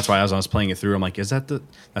that's why as I was playing it through, I'm like, is that that's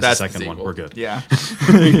the second one? We're good. Yeah,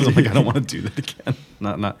 because I'm like, I don't want to do that again.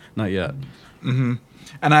 Not yet. Mm-hmm.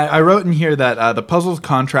 And I wrote in here that the puzzles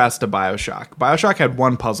contrast to BioShock. BioShock had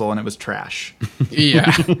one puzzle and it was trash.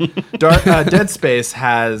 Yeah. Dead Space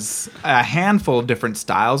has a handful of different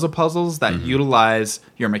styles of puzzles that utilize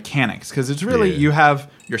your mechanics. Because it's really, you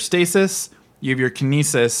have your stasis, you have your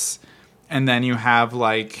kinesis, and then you have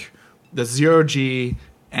like the 0G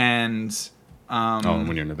and...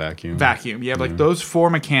 when you're in a vacuum. You have like those 4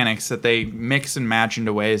 mechanics that they mix and match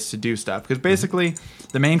into ways to do stuff. Because basically,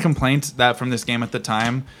 the main complaint that from this game at the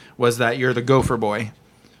time was that you're the gopher boy.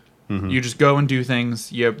 You just go and do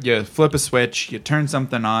things. You flip a switch. You turn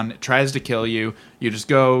something on. It tries to kill you. You just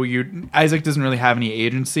go. Isaac doesn't really have any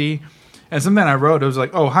agency. And something I wrote, it was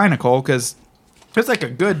like, oh, hi, Nicole, because there's like a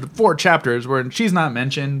good 4 chapters where she's not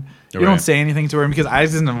mentioned. You don't say anything to her because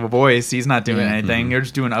Isaac doesn't have a voice. He's not doing anything. You're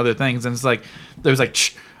just doing other things. And it's like, there's like,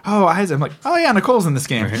 oh, Isaac. I'm like, oh, yeah, Nicole's in this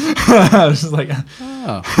game. I was just like,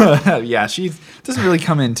 yeah, she doesn't really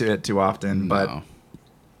come into it too often. But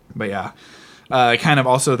yeah. Kind of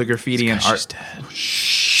also the graffiti and art. She's dead.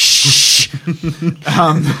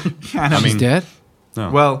 She's dead? No.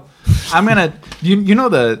 Well, I'm gonna. You know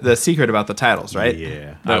the secret about the titles, right?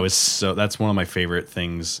 Yeah, that's one of my favorite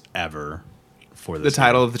things ever. For this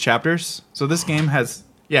title of the chapters. So this game has.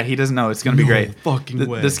 Yeah, he doesn't know. It's gonna be great. Fucking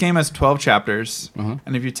way. This game has 12 chapters,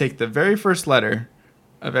 and if you take the very first letter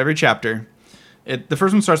of every chapter, the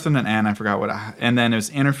first one starts with an N. I forgot what. And then it was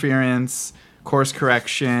interference, course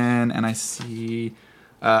correction, and I see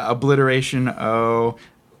obliteration. O.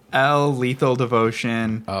 L, lethal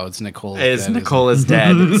devotion. Oh, it's Nicole. Nicole is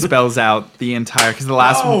dead. It spells out the entire, because the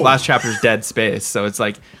last chapter is dead space. So it's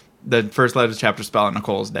like the first letter of the chapter spell out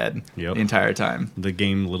Nicole's dead the entire time. The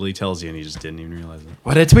game literally tells you, and you just didn't even realize it.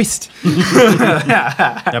 What a twist!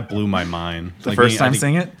 That blew my mind. The first time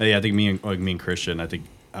seeing it. Yeah, I think me and Christian. I think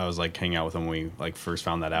I was like hanging out with him when we like first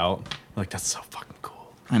found that out. Like that's so fucking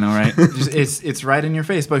cool. I know, right? It's right in your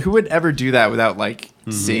face. But who would ever do that without like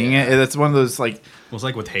seeing it? That's one of those like. Well, it's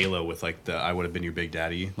like with Halo, with like the I would have been your big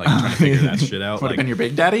daddy, like trying to figure that shit out. Would have been your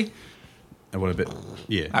big daddy? I would have been,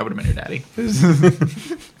 yeah. I would have been your daddy.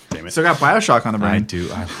 Damn it. So I got BioShock on the brain. I do.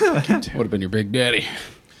 Would have been your big daddy.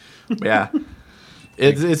 Yeah.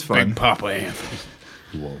 It's fun. Big Papa Anthony.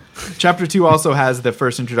 Whoa. Chapter 2 also has the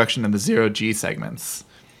first introduction of the 0G segments,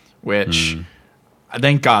 which...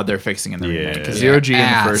 Thank God they're fixing in the remake. Because 0G in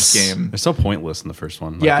the first game, they're so pointless in the first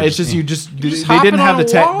one. Like, yeah, it's just they didn't have the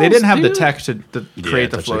tech. They didn't have the tech to create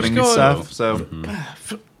the floating and stuff. So,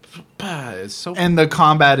 It's so and the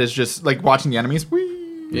combat is just like watching the enemies.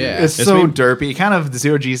 Yeah, it's so derpy. Kind of the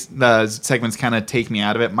 0G segments kind of take me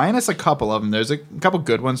out of it. Minus a couple of them. There's a couple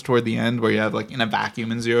good ones toward the end where you have like in a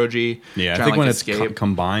vacuum in 0G. Yeah, I think when it's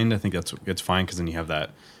combined, I think it's fine because then you have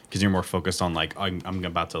that. Because you're more focused on like I'm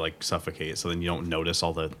about to like suffocate, so then you don't notice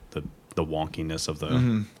all the wonkiness of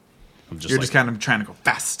the. You're just kind of trying to go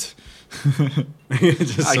fast.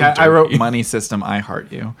 So I wrote money system. I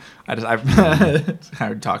heart you. I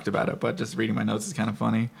talked about it, but just reading my notes is kind of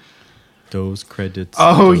funny. Those credits.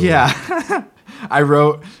 Oh yeah. I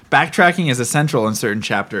wrote backtracking is essential in certain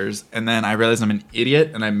chapters, and then I realized I'm an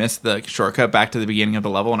idiot and I missed the shortcut back to the beginning of the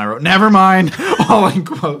level, and I wrote never mind, all in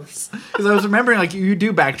quotes, because I was remembering like you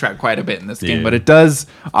do backtrack quite a bit in this game, but it does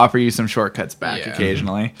offer you some shortcuts back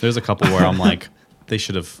occasionally. There's a couple where I'm like, they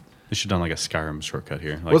should have done like a Skyrim shortcut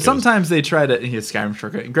here. Like well, sometimes they try to Skyrim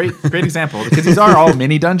shortcut. Great example, because these are all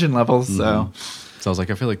mini dungeon levels. So I was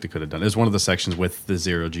like, I feel like they could have done it. It was one of the sections with the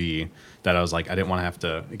 0G that I was like, I didn't want to have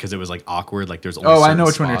to, because it was like awkward. Like there's only I know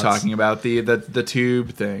which spots. one you're talking about. The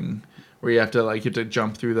tube thing where you have to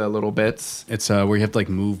jump through the little bits. It's where you have to like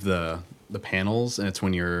move the panels, and it's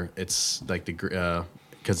when it's like the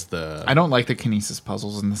because I don't like the kinesis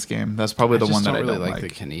puzzles in this game. That's probably the one that I don't like. The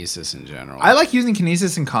kinesis in general. I like using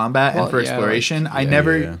kinesis in combat and for exploration. I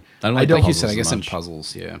never. Yeah. I don't like you said. I guess much. in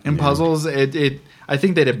puzzles, yeah. In puzzles, I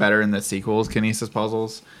think they did better in the sequels, kinesis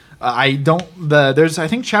puzzles. I don't. There's I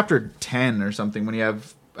think chapter 10 or something when you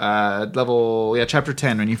have chapter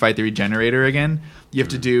 10 when you fight the regenerator again. You have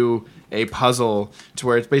to do a puzzle to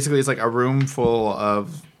where it's like a room full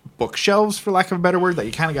of bookshelves, for lack of a better word, that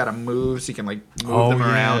you kind of got to move so you can like move them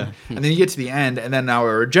around, and then you get to the end, and then now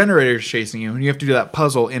a regenerator is chasing you, and you have to do that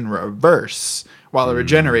puzzle in reverse while the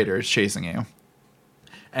regenerator is chasing you.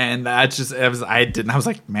 And that's just I was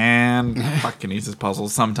like, man, fuck kinesis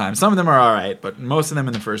puzzles sometimes. Some of them are all right, but most of them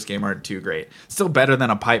in the first game aren't too great. Still better than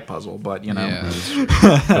a pipe puzzle, but you know.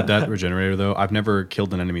 Yeah. But that regenerator though, I've never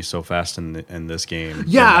killed an enemy so fast in this game.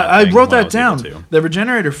 Yeah, I wrote that down. The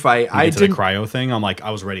regenerator fight, I did the cryo thing. I'm like,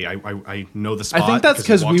 I was ready. I know the spot. I think that's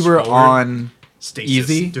because we were on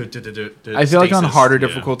easy. I feel like on harder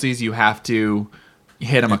difficulties, you have to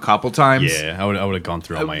hit him a couple times. Yeah, I would have gone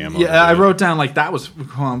through all my ammo. Yeah, I wrote down like that was.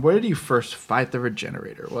 Hold on, where did you first fight the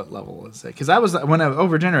regenerator? What level was it? Because that was when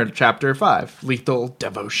regenerator chapter 5, lethal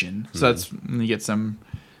devotion. So that's when you get some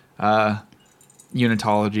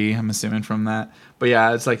unitology. I'm assuming from that. But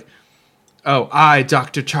yeah, it's like,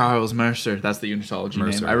 Dr. Charles Mercer. That's the unitology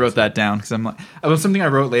name. I wrote that down because I'm like, it was something I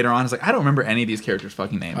wrote later on. It's like I don't remember any of these characters'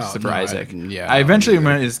 fucking names except for Isaac. I eventually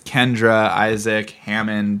remember is Kendra, Isaac,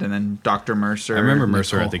 Hammond, and then Dr. Mercer. I remember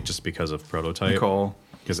Mercer. Nicole. I think just because of Prototype. Nicole,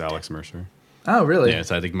 because Alex Mercer. Oh, really? Yeah,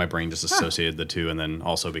 so I think my brain just associated the two, and then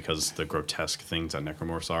also because the grotesque things that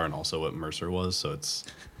necromorphs are, and also what Mercer was. So it's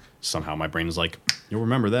somehow my brain is like, you'll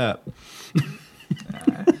remember that.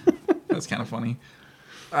 That's kind of funny.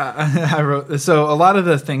 I wrote so a lot of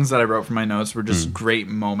the things that I wrote from my notes were just great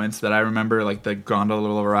moments that I remember, like the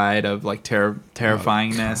gondola ride of like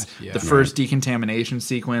terrifyingness, the first decontamination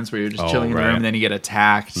sequence where you're just chilling in the room and then you get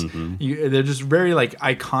attacked. They're just very like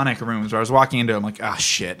iconic rooms where I was walking into. I'm like,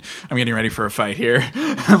 shit, I'm getting ready for a fight here.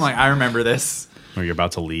 I'm like, I remember this. Or you're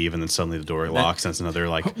about to leave and then suddenly the door locks and it's another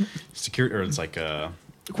like security, or it's like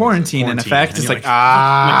quarantine in effect. It's like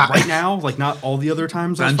right now, like not all the other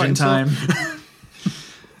times. Dungeon time.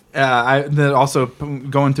 Also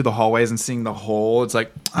going through the hallways and seeing the hole. It's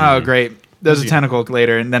like, great. There's a tentacle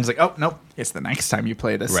later, and then it's like, oh nope, it's the next time you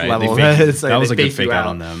play this level. That was a good fake out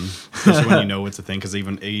on them, especially when you know it's a thing. Because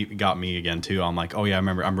even it got me again too. I'm like, oh yeah, I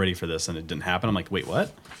remember. I'm ready for this, and it didn't happen. I'm like, wait,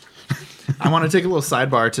 what? I want to take a little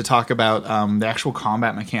sidebar to talk about the actual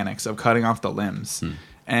combat mechanics of cutting off the limbs.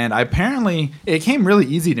 And apparently, it came really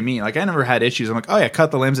easy to me. Like, I never had issues. I'm like, oh, yeah,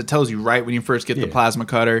 cut the limbs. It tells you right when you first get the plasma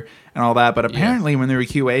cutter and all that. But apparently, when they were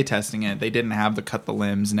QA testing it, they didn't have the cut the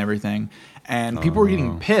limbs and everything. And people were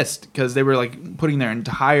getting pissed because they were, like, putting their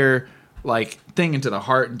entire, like, thing into the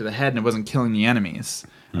heart, into the head, and it wasn't killing the enemies.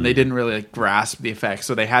 And they didn't really, like, grasp the effects.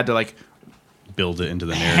 So they had to, like, build it into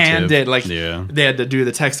the narrative. They had to do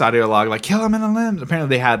the text audio log, like kill him in the limbs.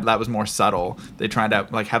 Apparently that was more subtle. They tried to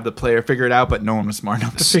like have the player figure it out, but no one was smart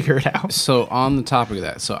enough to figure it out. So on the topic of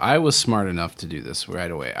that, so I was smart enough to do this right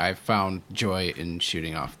away. I found joy in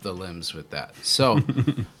shooting off the limbs with that. So,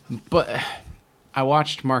 but I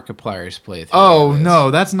watched Markiplier's playthrough. Oh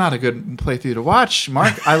no, that's not a good playthrough to watch.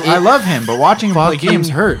 Mark, I love him, but watching him play games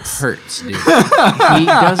hurts. Hurts, dude. He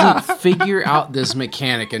doesn't figure out this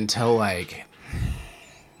mechanic until like,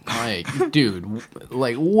 dude,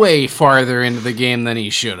 like way farther into the game than he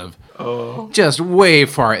should have. Oh, just way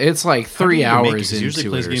far. It's like 3 hours into usually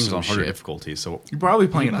plays it. Games on harder difficulty, so you're probably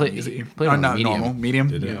playing it on easy. On not medium. Normal, medium.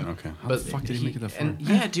 Did it? Okay. But How the fuck did he make it that far?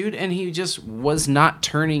 Yeah, dude, and he just was not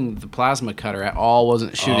turning the plasma cutter at all.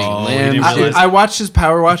 Wasn't shooting limbs. I watched his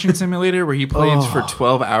power washing simulator where he plays for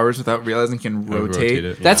 12 hours without realizing he can rotate.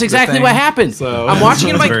 Yeah. That's exactly what happened. So. I'm watching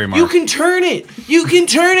it. I'm like, you can turn it. You can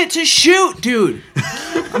turn it to shoot, dude.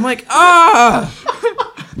 I'm like,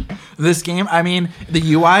 This game, I mean,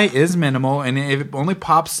 the UI is minimal, and it only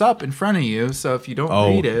pops up in front of you. So if you don't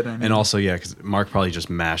read it, and also, because Mark probably just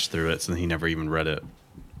mashed through it, so he never even read it.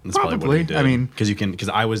 That's probably what he did. I mean, because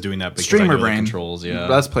I was doing that because streamer I know brain the controls. Yeah,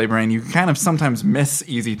 Let's Play brain. You kind of sometimes miss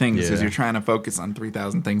easy things because Yeah. you're trying to focus on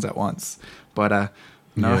 3,000 things at once. But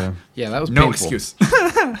Yeah. Yeah, that was no painful. excuse.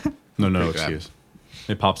 no Pretty excuse.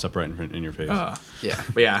 It pops up right in your face. Yeah.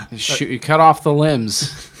 But yeah, You cut off the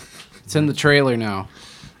limbs. It's in the trailer now.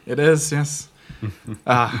 it is. Yes.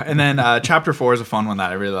 And then chapter 4 is a fun one that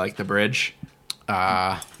I really like. The bridge.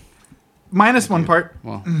 Minus one part.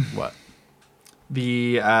 Well, what?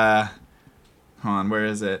 The hold on, where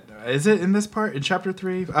is it? Is it in this part in chapter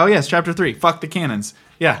 3? Oh yes, chapter 3. Fuck the cannons.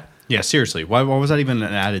 Yeah. Yeah, seriously. Why was that even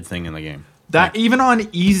an added thing in the game? That even on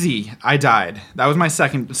easy, I died. That was my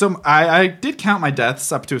second. So I did count my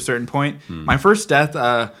deaths up to a certain point. My first death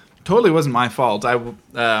totally wasn't my fault.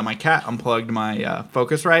 My cat unplugged my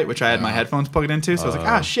Focusrite, which I had my headphones plugged into. So I was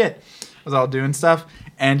like, shit. I was all doing stuff.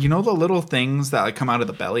 And you know the little things that like come out of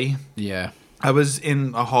the belly? Yeah. I was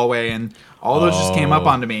in a hallway and all those just came up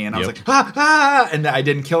onto me and I was like, and I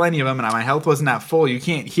didn't kill any of them and my health wasn't that full. You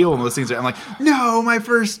can't heal when those things. I'm like, no, my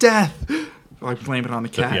first death. I blame it on the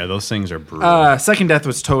cat. Yeah, those things are brutal. Second death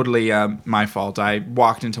was totally my fault. I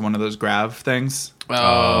walked into one of those grav things.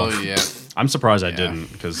 Oh, yeah. I'm surprised I didn't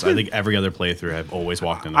because I think every other playthrough I've always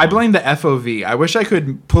walked into. I blame the FOV. I wish I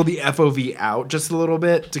could pull the FOV out just a little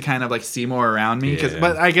bit to kind of like see more around me. Yeah.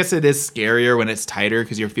 But I guess it is scarier when it's tighter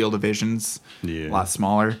because your field of vision's a Yeah. lot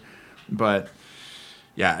smaller. But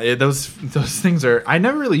yeah, those things are. I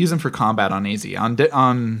never really use them for combat on easy. On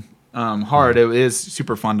hard, it is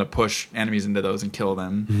super fun to push enemies into those and kill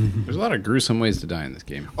them. There's a lot of gruesome ways to die in this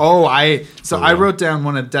game. Oh, I wrote down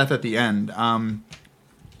one of death at the end.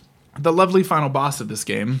 The lovely final boss of this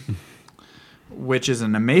game, which is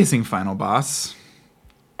an amazing final boss.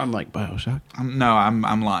 Unlike BioShock. No,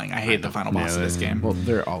 I'm lying. I hate the final boss of this game. Well,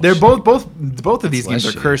 they're both of these games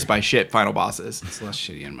are less cursed shitty. by shit final bosses. It's less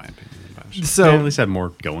shitty in my opinion than BioShock. So They at least had more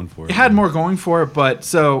going for it. it had more going for it, but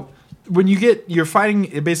so when you're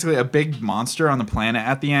fighting basically a big monster on the planet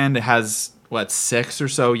at the end, it has 6 or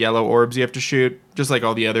so yellow orbs you have to shoot, just like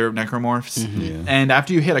all the other necromorphs. Yeah. And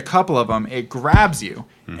after you hit a couple of them, it grabs you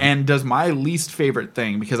and does my least favorite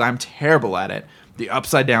thing because I'm terrible at it: the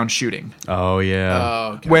upside down shooting. Oh yeah.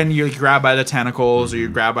 Oh, okay. When you grab by the tentacles or you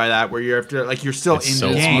grab by that, where you're after, like you're still It's in so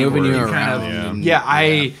the game, moving where you kind around. of- and- yeah,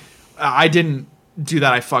 I didn't do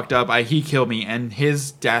that. I fucked up. He killed me, and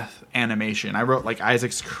his death animation. I wrote like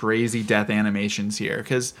Isaac's crazy death animations here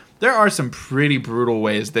because there are some pretty brutal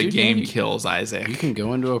ways the Dude, game you kills Isaac. You can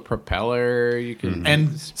go into a propeller. You can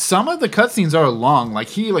And some of the cutscenes are long. Like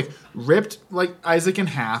he ripped like Isaac in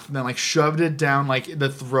half, and then like shoved it down like the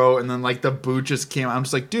throat, and then like the boot just came out. I'm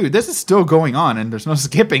just like, dude, this is still going on, and there's no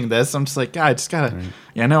skipping this. I'm just like, God, I just gotta. Right.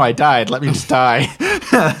 Yeah, no, I died. Let me just die.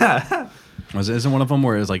 Isn't one of them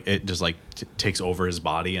where it's like it just like takes over his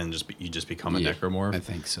body and you just become a Yeah, necromorph? I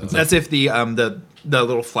think so. That's if the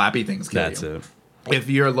little flappy things kill That's you. it. If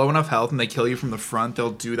you're low enough health and they kill you from the front,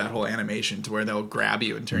 they'll do that whole animation to where they'll grab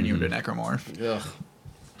you and turn you into necromorph. Ugh.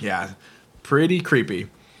 Yeah, pretty creepy.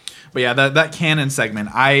 But yeah, that cannon segment,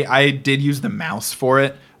 I did use the mouse for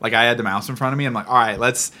it. Like I had the mouse in front of me. I'm like, all right,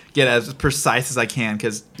 let's get as precise as I can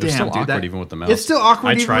because It was damn, still dude, awkward even with the mouse. It's still awkward.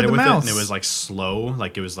 I even tried with it the with mouse. it and it was like slow.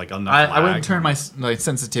 Like it was like enough. I wouldn't lag. turn my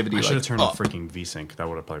sensitivity. I should have like, turned up. off freaking VSync. That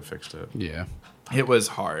would have probably fixed it. Yeah. It was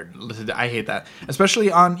hard. I hate that.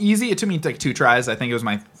 Especially on easy. It took me like 2 tries. I think it was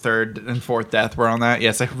my 3rd and 4th death were on that.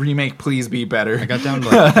 Yes, remake, please be better. I got down to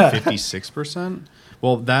like 56%.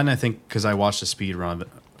 Well, then I think because I watched a speed run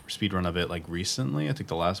of it like recently. I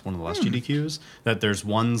think one of the last GDQs. That there's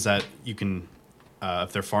ones that you can,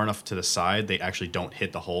 if they're far enough to the side, they actually don't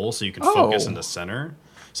hit the hole, so you can focus in the center.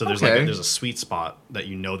 So there's Okay. there's a sweet spot that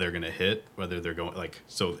you know they're gonna hit, whether they're going like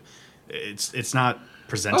so. It's not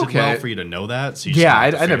presented well for you to know that. So you just Yeah,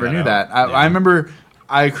 have to I figure never knew out. that. Yeah. I remember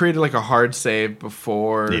I created like a hard save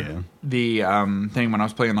before Yeah. the thing when I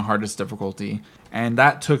was playing on the hardest difficulty, and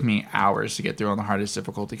that took me hours to get through on the hardest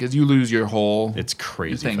difficulty because you lose your whole. It's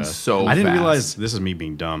crazy thing fast. so I didn't fast. realize this is me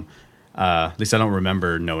being dumb. At least I don't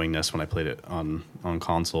remember knowing this when I played it on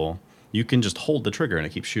console. You can just hold the trigger and it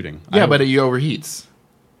keeps shooting. Yeah, but it overheats.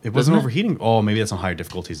 it wasn't doesn't it? overheating. Oh, maybe that's on higher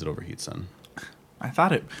difficulties it overheats then. I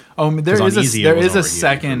thought it. Oh, there 'Cause is on a easy, it there was is a overheating for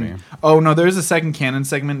second. me. Oh no, there is a second cannon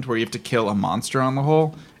segment where you have to kill a monster on the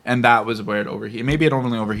hole, and that was where it overheats. Maybe it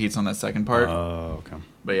only overheats on that second part. Oh, okay.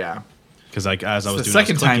 But yeah, Because like as I was the doing, I was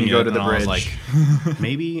second time you clicking go it, to the and I was bridge. like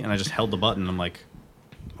maybe, and I just held the button. I'm like,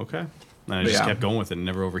 okay. And I just yeah. kept going with it and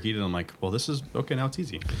never overheated. I'm like, well, this is okay. Now it's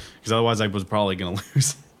easy. Because otherwise, I was probably gonna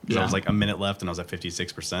lose. Because I was like a minute left and I was at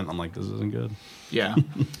 56%. I'm like, this isn't good. yeah.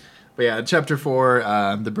 But yeah, chapter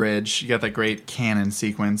 4, the bridge. You got that great cannon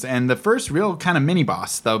sequence, and the first real kind of mini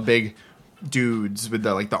boss, the big dudes with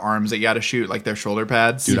the arms that you got to shoot, like their shoulder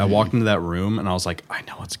pads. Dude, I walked into that room and I was like, I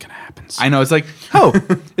know what's gonna happen. I know, it's like,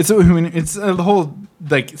 it's the whole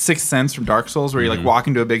like Sixth Sense from Dark Souls, where you like walk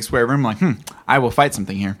into a big square room, like, I will fight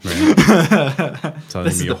something here. Right. So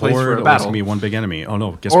this is the place for a battle. It's gonna be one big enemy. Oh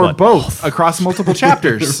no, guess or what? Or both across multiple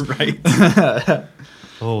chapters. Right.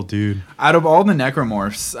 Oh, dude. Out of all the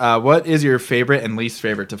necromorphs, what is your favorite and least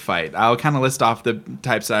favorite to fight? I'll kind of list off the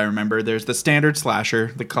types that I remember. There's the standard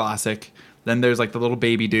slasher, the classic. Then there's like the little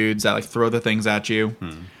baby dudes that like throw the things at you.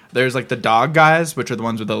 There's like the dog guys, which are the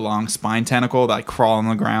ones with the long spine tentacle that like crawl on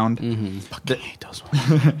the ground. Fucking hate those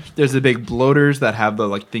ones. There's the big bloaters that have the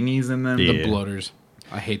like thingies in them. The bloaters.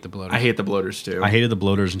 I hate the bloaters. I hate the bloaters too. I hated the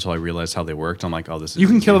bloaters until I realized how they worked. I'm like, oh, this is... You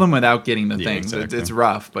can kill them without getting the things. Exactly. It's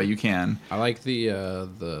rough, but you can. I like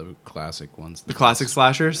the classic ones. The classic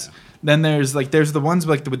slashers. Yeah. Then there's the ones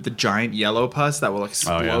with the giant yellow pus that will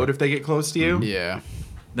explode if they get close to you. Yeah.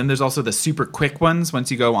 Then there's also the super quick ones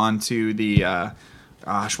once you go onto the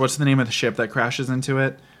what's the name of the ship that crashes into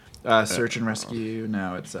it? Search and Rescue.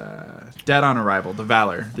 No, it's Dead on Arrival. The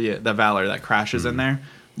Valor. The Valor that crashes in there.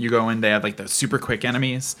 You go in, they have like the super quick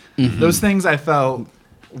enemies. Those things I felt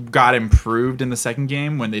got improved in the second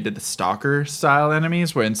game when they did the stalker style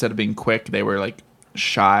enemies, where instead of being quick, they were like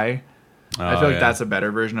shy. I feel like that's a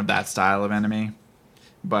better version of that style of enemy.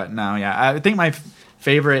 But no, I think my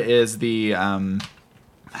favorite is the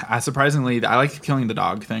surprisingly, I like killing the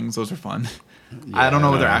dog things. Those are fun. I don't know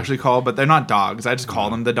what they're actually called, but they're not dogs. I just call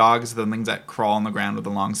them the dogs, the things that crawl on the ground with a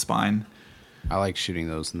long spine. I like shooting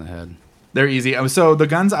those in the head. They're easy. So the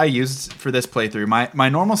guns I used for this playthrough, my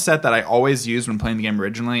normal set that I always used when playing the game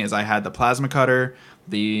originally is I had the plasma cutter,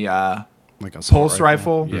 the like a pulse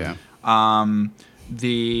rifle. Yeah.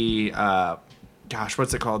 The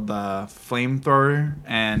what's it called? The flamethrower,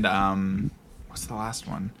 and what's the last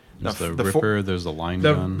one? There's the Ripper. There's the line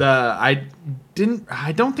gun. I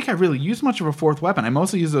don't think I really used much of a fourth weapon. I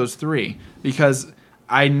mostly used those three because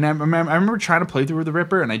I remember trying to play through the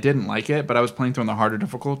Ripper and I didn't like it, but I was playing through on the harder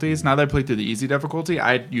difficulties. Now that I played through the easy difficulty,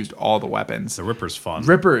 I used all the weapons. The Ripper's fun.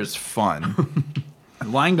 Ripper is fun.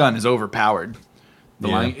 Line gun is overpowered.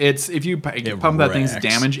 If you pump that thing's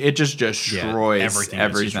damage, it just destroys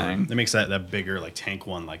everything. It makes that bigger like tank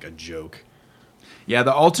one like a joke. Yeah,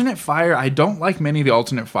 the alternate fire. I don't like many of the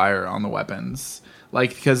alternate fire on the weapons,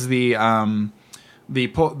 because the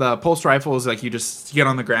pulse rifle is like you just get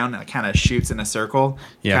on the ground and it kind of shoots in a circle.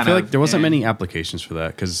 Yeah, I feel like there wasn't many applications for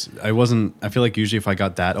that because I feel like usually if I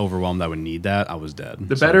got that overwhelmed, I would need that. I was dead.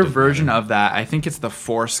 The better version of that, I think it's the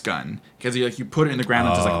force gun because you put it in the ground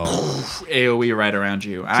and just like AOE right around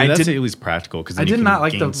you. That's at least practical because I did not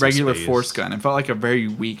like the regular force gun. It felt like a very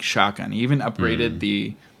weak shotgun. It even upgraded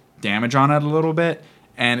the damage on it a little bit.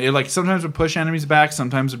 And it sometimes would push enemies back,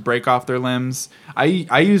 sometimes would break off their limbs.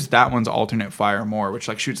 I used that one's alternate fire more, which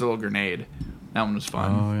shoots a little grenade. That one was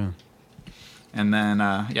fun. Oh yeah. And then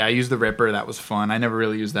I used the Ripper. That was fun. I never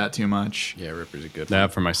really used that too much. Yeah, Ripper's a good one.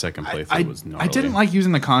 That for my second playthrough was gnarly. I didn't like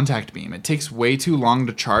using the contact beam. It takes way too long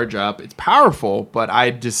to charge up. It's powerful, but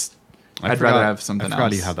I'd rather have something else. I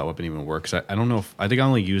forgot how that weapon even works. I don't know I think I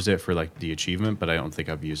only used it for the achievement, but I don't think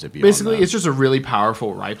I've used it beyond Basically, that. it's just a really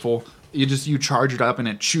powerful rifle. You charge it up and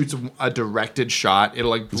it shoots a directed shot.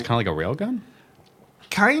 It's kind of like a railgun.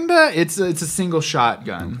 Kinda, it's a single shot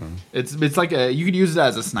gun. Okay. It's like you could use it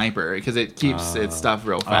as a sniper because it keeps its stuff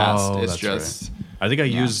real fast. It's just. Right. I think I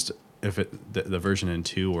used the version in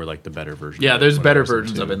 2 or the better version. Yeah, there's better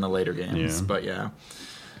versions of it in the later games, but yeah.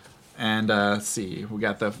 And let's see, we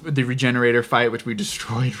got the regenerator fight, which we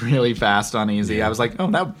destroyed really fast on easy. Yeah. I was like, oh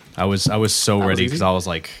no. I was so ready because I was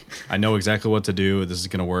like, I know exactly what to do. This is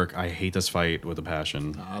gonna work. I hate this fight with a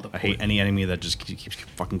passion. I hate any enemy that just keeps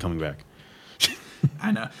fucking coming back.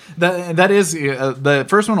 I know that is the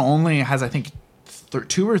first one only has I think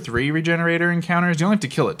 2 or 3 regenerator encounters. You only have to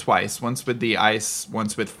kill it twice. Once with the ice,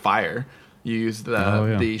 once with fire. You use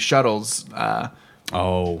the shuttles.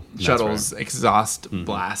 Shuttles exhaust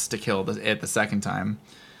blast to kill it the second time.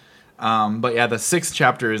 But yeah, the 6th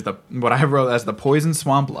chapter is what I wrote as the poison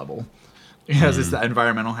swamp level. Because it's the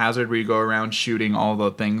environmental hazard where you go around shooting all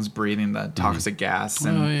the things breathing the toxic gas.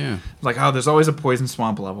 And there's always a poison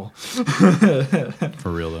swamp level.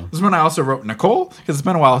 For real though. This is when I also wrote Nicole, because it's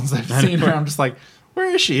been a while since I've seen her. I'm just like,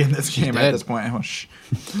 where is she in this game at this point?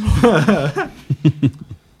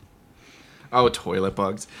 Oh, toilet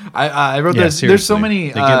bugs. I wrote this. There's so many.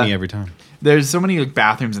 They get me every time. There's so many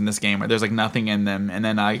bathrooms in this game where there's nothing in them, and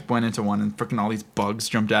then I went into one and freaking all these bugs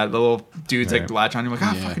jumped out. The little dudes latch on you,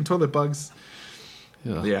 fucking toilet bugs.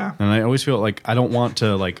 Yeah. And I always feel like I don't want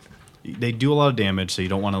to they do a lot of damage, so you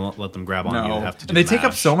don't want to let them grab on you. You have to do and they take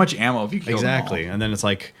up mash. so much ammo if you kill Exactly. them all. And then it's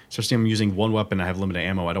like, especially I'm using one weapon, I have limited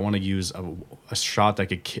ammo. I don't want to use a shot that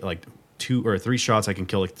could kill, like 2 or 3 shots. I can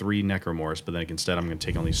kill like 3 necromorphs, but then instead I'm going to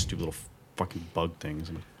take on these stupid little fucking bug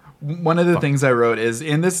things. One of the things I wrote is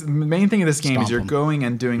in this main thing of this game Stomp is you're them. going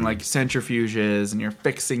and doing like centrifuges and you're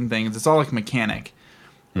fixing things. It's all like mechanic.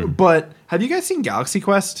 But have you guys seen Galaxy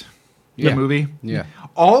Quest? The movie? Yeah.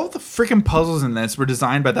 All of the freaking puzzles in this were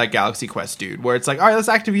designed by that Galaxy Quest dude, where it's like, all right, let's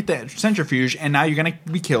activate the centrifuge, and now you're going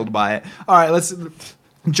to be killed by it. All right, let's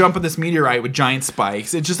jump on this meteorite with giant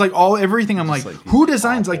spikes. It's just like everything. I'm like, who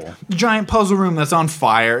designs like the giant puzzle room that's on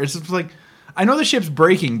fire? It's just like, I know the ship's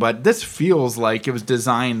breaking, but this feels like it was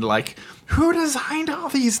designed like, who designed all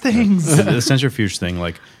these things? The centrifuge thing,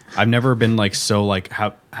 like, I've never been like so like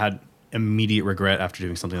had immediate regret after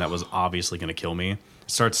doing something that was obviously going to kill me.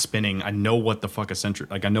 Starts spinning. I know what the fuck a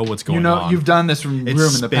centrifuge. Like I know what's going on. You've done this room in the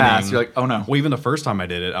spinning. past. You're like, oh no. Well, even the first time I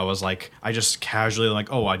did it, I was like, I just casually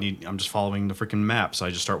like, I'm just following the freaking map. So I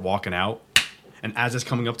just start walking out, and as it's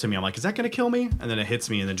coming up to me, I'm like, is that gonna kill me? And then it hits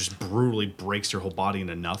me, and then just brutally breaks your whole body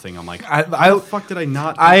into nothing. I'm like, how the fuck did I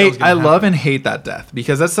not? I love and hate that death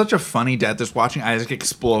because that's such a funny death. Just watching Isaac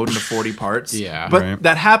explode into 40 parts. Yeah. But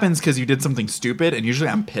that happens because you did something stupid, and usually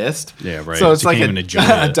I'm pissed. Yeah, right. So it's You like can't even enjoy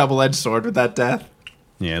it. a double-edged sword with that death.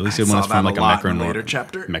 Yeah, at least I when it's saw from that like a a lot in the later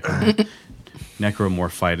chapter.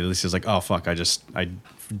 necromorph fight, at least it's like, oh fuck, I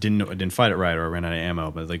didn't fight it right, or I ran out of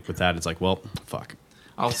ammo. But like with that, it's like, well, fuck.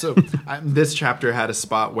 Also, this chapter had a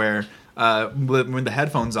spot where when the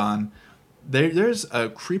headphones on, there's a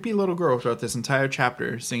creepy little girl throughout this entire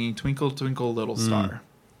chapter singing "Twinkle Twinkle Little Star,"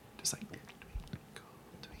 just like twinkle,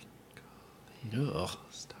 twinkle,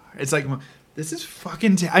 star. It's like, this is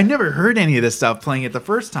fucking. I never heard any of this stuff playing it the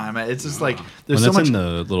first time. It's just like there's so much in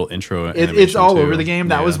the little intro. It's all too. over the game.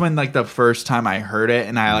 That Yeah. was when like the first time I heard it,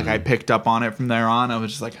 and I picked up on it from there on. I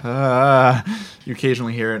was just like, you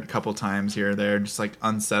occasionally hear it a couple times here or there, just like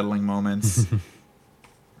unsettling moments.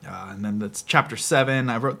 And then that's chapter 7.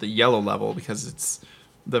 I wrote the yellow level because it's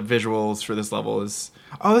the visuals for this level is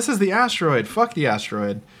this is the asteroid. Fuck the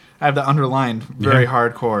asteroid. I have that underlined very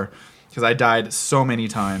hardcore because I died so many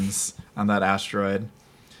times on that asteroid.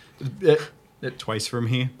 Twice for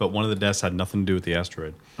me, but one of the deaths had nothing to do with the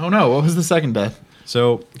asteroid. Oh no, what was the second death?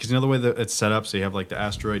 So, because you know the way that it's set up, so you have like the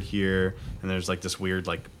asteroid here, and there's like this weird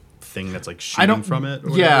like thing that's like shooting from it. Or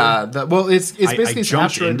yeah, it's basically I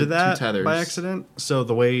jumped asteroid into with that 2 tethers. by accident. So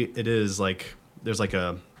the way it is, like, there's like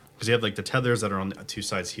because you have like the tethers that are on the 2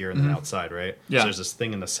 sides here and then outside, right? Yeah. So there's this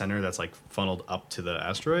thing in the center that's like funneled up to the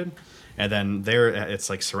asteroid, and then there it's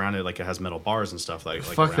like surrounded, like it has metal bars and stuff like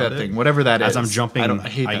Fuck that around thing, it. whatever that is. As I'm jumping, I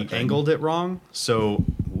hate that thing. angled it wrong. So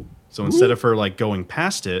instead of her like going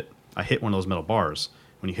past it, I hit one of those metal bars.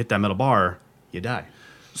 When you hit that metal bar, you die.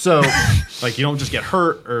 So Like you don't just get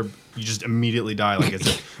hurt, or you just immediately die. Like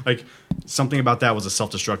it's like something about that was a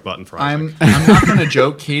self-destruct button for Isaac. I'm not gonna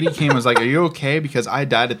joke. Katie came and was like, "Are you okay?" Because I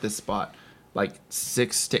died at this spot like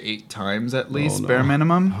 6 to 8 times at least, bare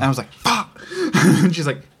minimum. And I was like, "Fuck!" And she's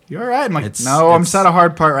like, "You all right?" I'm like, "No, I'm at a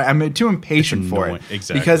hard part. Right? I'm too impatient for it."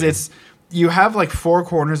 Exactly. Because you have like 4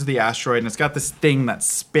 corners of the asteroid, and it's got this thing that's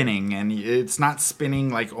spinning, and it's not spinning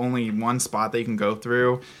like only one spot that you can go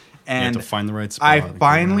through. And you have to find the right spot. I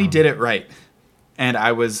finally did it right, and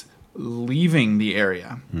I was leaving the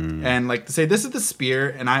area, and like to say this is the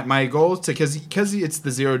spear, and my goal is to because it's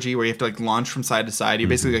the 0G where you have to like launch from side to side. You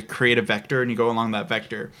basically like create a vector, and you go along that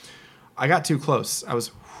vector. I got too close. I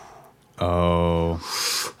was.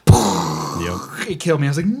 Yep. It killed me. I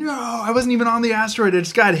was like, no, I wasn't even on the asteroid. I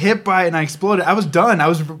just got hit by it and I exploded. I was done. I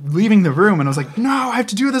was leaving the room and I was like, no, I have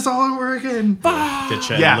to do this all over again.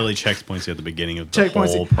 Literally checkpoints you at the beginning of the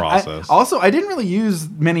whole process. I didn't really use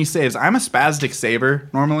many saves. I'm a spastic saver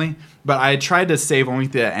normally, but I tried to save only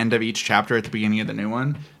the end of each chapter at the beginning of the new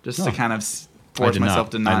one just to kind of force myself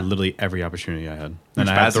to not. I literally every opportunity I had. And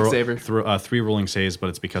I had saver. 3 rolling saves, but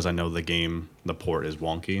it's because I know the port is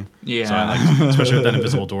wonky. Yeah. So I especially with that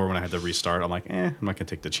invisible door when I had to restart, I'm like, I'm not gonna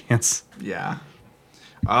take the chance. Yeah.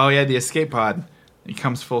 Oh yeah, the escape pod. It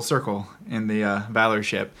comes full circle in the Valor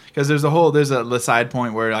ship because there's a side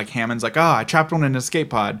point where like Hammond's like, I trapped one in an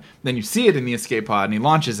escape pod. Then you see it in the escape pod and he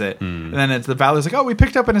launches it, and then it's the Valor's like, we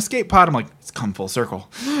picked up an escape pod. I'm like, it's come full circle.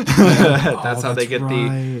 That's how they get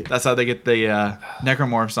the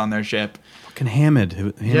necromorphs on their ship. Fucking Hammond.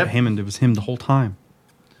 Hammond. It was him the whole time.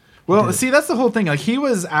 Well, see, that's the whole thing. Like he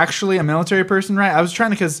was actually a military person, right? I was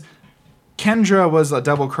trying to because. Kendra was a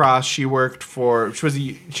double cross. She worked for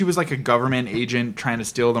she was like a government agent trying to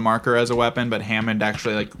steal the marker as a weapon, but Hammond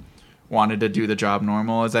actually like wanted to do the job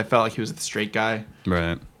normal. As I felt like he was the straight guy.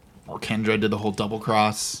 Right. Or Kendra did the whole double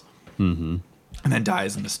cross. and then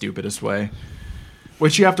dies in the stupidest way.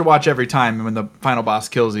 Which you have to watch every time when the final boss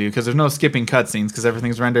kills you, because there's no skipping cutscenes because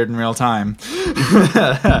everything's rendered in real time.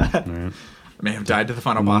 I may have died to the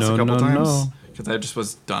final boss a couple times because I just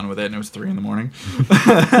was done with it and it was 3 a.m.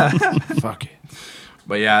 Fuck it.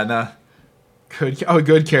 But yeah,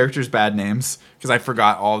 good characters, bad names, because I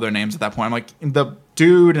forgot all their names at that point. I'm like, the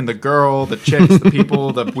dude and the girl, the chicks, the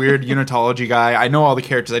people, the weird unitology guy. I know all the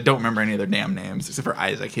characters. I don't remember any of their damn names except for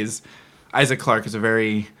Isaac. Isaac Clarke is a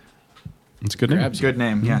very... It's a good name. Good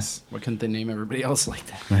name, yes. Why couldn't they name everybody else like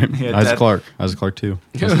that? Right. Yeah, Isaac Clarke. Isaac Clarke 2.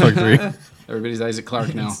 Isaac Clarke 3. Everybody's Isaac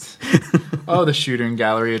Clarke now. Oh, the shooting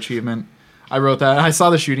gallery achievement. I wrote that. I saw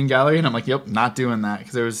the shooting gallery, and I'm like, yep, not doing that.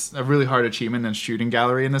 Because there was a really hard achievement in shooting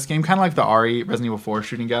gallery in this game. Kind of like the Resident Evil 4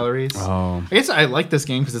 shooting galleries. Oh. I guess I like this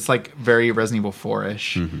game because it's like very Resident Evil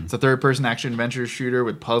 4-ish. It's a third-person action-adventure shooter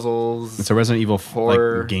with puzzles. It's a Resident Evil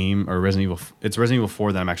 4 game, or Resident Evil... It's Resident Evil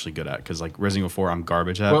 4 that I'm actually good at. Because like Resident Evil 4, I'm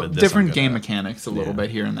garbage at. Well, but this different game mechanics a little bit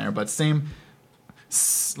here and there. But same...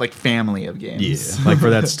 like family of games. Yeah, like for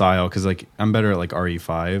that style, because like I'm better at like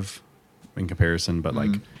RE5 in comparison, but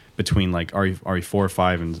like between like RE4,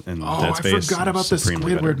 5, and Dead Space. I forgot about the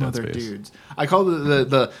Squidward mother dudes. I call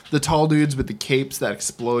the tall dudes with the capes that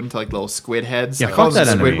explode into like little squid heads. Yeah, fuck that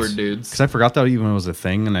Squidward dudes. Because I forgot that even was a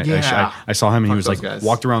thing, and I saw him and he was like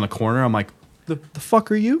walked around the corner. I'm like, the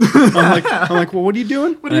fuck are you? I'm like, well, what are you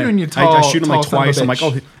doing? What are you doing, you tall? I shoot him like twice. I'm like,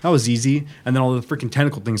 oh, that was easy. And then all the freaking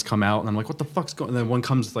tentacle things come out, and I'm like, what the fuck's going? And then one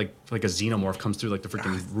comes like a xenomorph comes through like the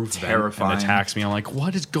freaking roof vent and attacks me. I'm like,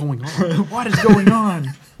 what is going on? What is going on?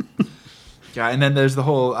 Yeah, and then there's the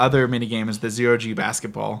whole other mini game is the 0G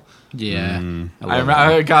basketball. Yeah,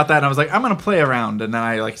 I got that and I was like, I'm gonna play around, and then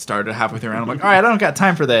I like started halfway through around. I'm like, all right, I don't got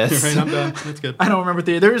time for this. Right, I'm done. That's good. I don't remember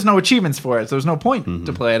there is no achievements for it, so there's no point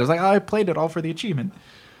to play it. I was like, oh, I played it all for the achievement.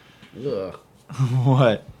 Ugh.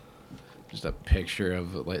 What? Just a picture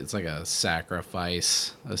of it's like a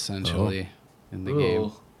sacrifice essentially in the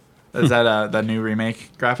game. Is that the new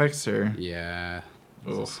remake graphics or? Yeah,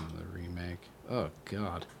 this is the remake. Oh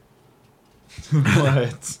god.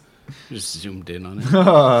 What? Just zoomed in on it.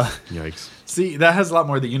 Yikes. See, that has a lot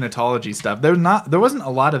more of the unitology stuff. There wasn't a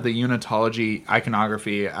lot of the unitology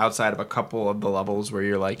iconography outside of a couple of the levels where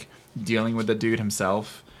you're like dealing with the dude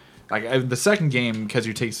himself. Like the second game, because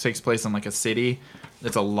it takes place in like a city,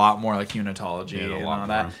 it's a lot more like unitology and all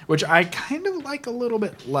that, which I kind of like a little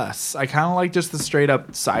bit less. I kind of like just the straight up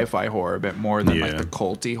sci-fi horror a bit more than like the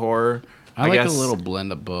culty horror. I like guess. A little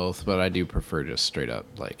blend of both, but I do prefer just straight up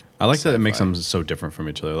like. I like that it makes them so different from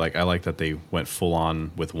each other. Like I like that they went full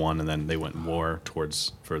on with one, and then they went more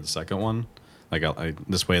towards for the second one. Like I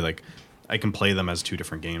this way, like I can play them as two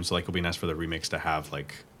different games. So like it'll be nice for the remakes to have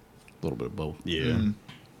like a little bit of both. Yeah.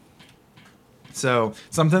 So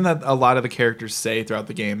something that a lot of the characters say throughout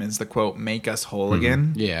the game is the quote, "Make us whole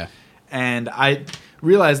again." Yeah. And I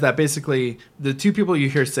realized that basically the two people you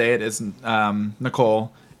hear say it is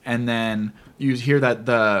Nicole. And then you hear that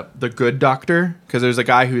the good doctor, because there's a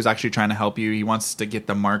guy who's actually trying to help you. He wants to get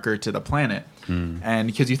the marker to the planet, and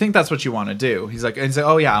because you think that's what you want to do, he's like,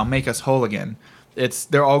 oh yeah, I'll make us whole again.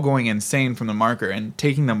 They're all going insane from the marker, and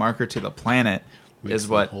taking the marker to the planet is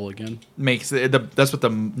what whole again makes it. That's what the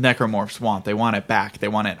necromorphs want. They want it back. They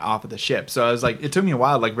want it off of the ship. So I was like, it took me a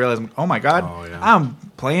while to like realize, oh my god, I'm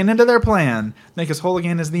playing into their plan. Make us whole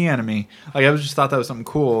again is the enemy. Like I just thought that was something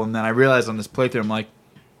cool, and then I realized on this playthrough, I'm like,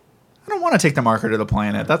 I don't want to take the marker to the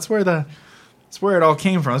planet. That's where it all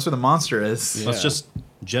came from. That's where the monster is. Yeah. Let's just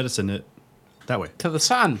jettison it that way. To the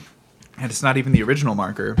sun. And it's not even the original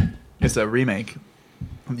marker. It's a remake.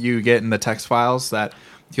 You get in the text files that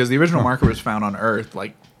because the original marker was found on Earth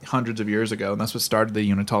like hundreds of years ago, and that's what started the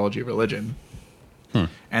Unitology religion.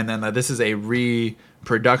 And then this is a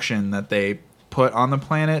reproduction that they put on the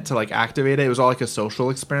planet to like activate it. It was all like a social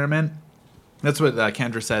experiment. That's what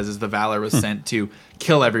Kendra says is the Valor was sent to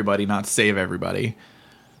kill everybody, not save everybody.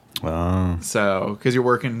 So, because you're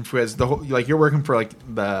working for you're working for like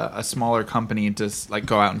a smaller company to like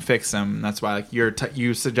go out and fix them. And that's why like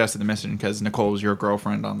you suggested the mission because Nicole was your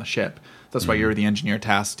girlfriend on the ship. That's why you were the engineer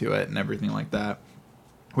tasked to it and everything like that.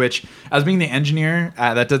 Which, as being the engineer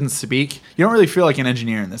that doesn't speak, you don't really feel like an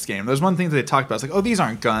engineer in this game. There's one thing that they talked about. It's like, oh, these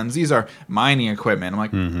aren't guns; these are mining equipment. I'm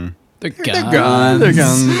like. They're guns. They're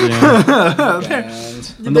guns. Yeah.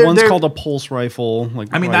 And the one's called a pulse rifle. Like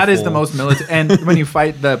that is the most military. And when you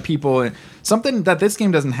fight the people, something that this game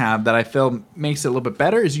doesn't have that I feel makes it a little bit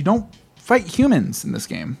better is you don't fight humans in this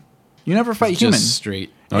game. You never fight humans. Just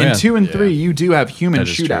straight. In 2 and 3, you do have human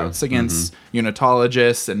shootouts against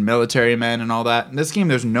unitologists and military men and all that. In this game,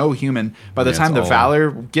 there's no human. By the time the Valor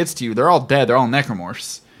gets to you, they're all dead. They're all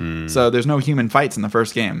necromorphs. So there's no human fights in the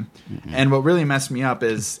first game. And what really messed me up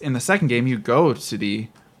is in the second game you go to the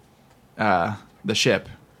ship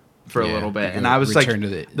for a little bit, and I was like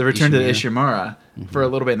the return to the Ishimura for a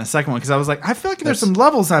little bit in the second one, because I was like, I feel like there's some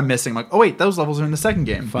levels I'm missing. I'm like, oh wait, those levels are in the second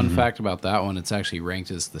game. Fun fact about that one, it's actually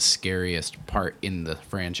ranked as the scariest part in the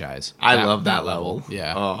franchise. I love that level.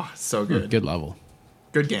 Yeah. Oh, so good. Good level.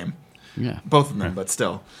 Good game. Yeah. Both of them, but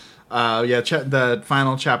still. The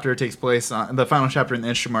final chapter takes place. The final chapter in the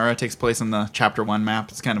Ishimura takes place on the Chapter 1 map.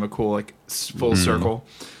 It's kind of a cool, like, full circle.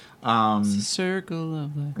 Circle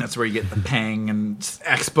of life. That's where you get the Pang and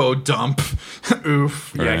Expo dump.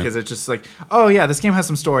 Oof. Right. Yeah, because it's just like, oh yeah, this game has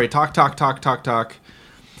some story. Talk.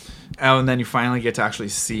 Oh, and then you finally get to actually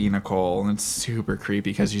see Nicole, and it's super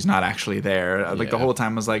creepy because she's not actually there. Like the whole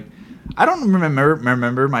time I was like, I don't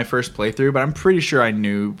remember my first playthrough, but I'm pretty sure I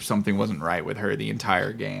knew something wasn't right with her the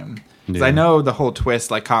entire game. Because I know the whole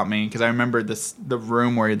twist like caught me, because I remember the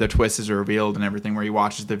room where the twist is revealed and everything, where he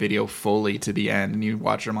watches the video fully to the end, and you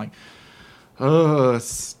watch it. I'm like, oh,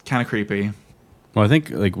 it's kind of creepy. Well, I think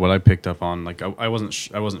like what I picked up on, like I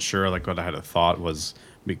wasn't sure, like what I had a thought was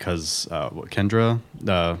because what Kendra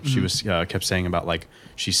she was kept saying about like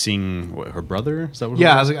she's seeing her brother. Is that what?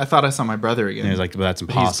 Yeah, I thought I saw my brother again. And he was like, but that's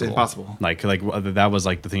impossible. Impossible. Like that was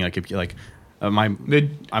like the thing I kept like. My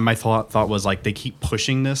thought was like they keep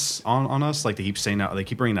pushing this on us, like they keep saying that, they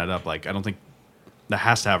keep bringing that up. Like I don't think that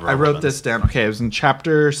has to have relevance. I wrote this down. Okay, it was in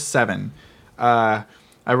chapter 7. I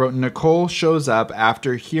wrote Nicole shows up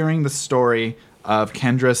after hearing the story of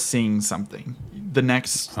Kendra seeing something. The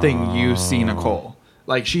next thing you see Nicole.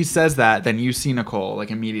 Like she says that, then you see Nicole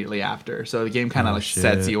like immediately after. So the game kind of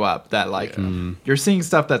sets you up that like you're seeing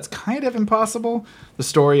stuff that's kind of impossible. The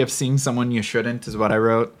story of seeing someone you shouldn't is what I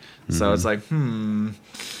wrote. So it's like,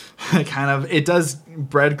 it does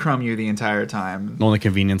breadcrumb you the entire time. The only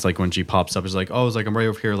convenience, like when she pops up, is like, oh, it's like I'm right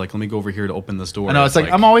over here. Like let me go over here to open this door. I know, it's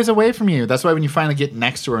like I'm always away from you. That's why when you finally get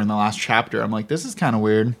next to her in the last chapter, I'm like, this is kind of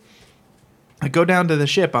weird. I go down to the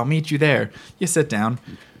ship. I'll meet you there. You sit down.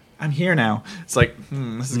 I'm here now. It's like,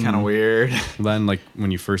 this is kind of weird. Then, like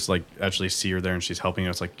when you first like actually see her there and she's helping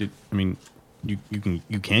you, it's like, I mean, you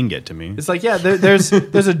can get to me. It's like, yeah, there's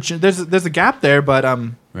a gap there, but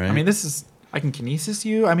right? I mean, I can kinesis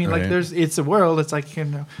you. I mean, like it's a world. It's like, you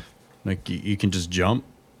know, like you can just jump.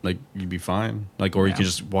 Like you'd be fine. Like, or you can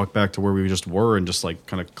just walk back to where we just were and just like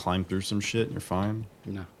kind of climb through some shit and you're fine.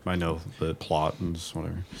 No, I know the plot and just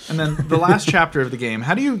whatever. And then the last chapter of the game.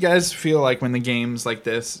 How do you guys feel like when the games like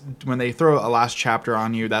this, when they throw a last chapter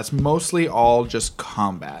on you, that's mostly all just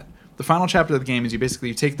combat? The final chapter of the game is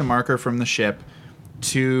you take the marker from the ship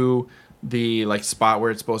to the like spot where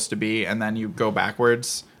it's supposed to be, and then you go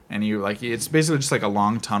backwards. And you like it's basically just like a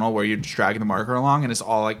long tunnel where you're just dragging the marker along, and it's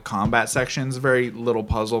all like combat sections, very little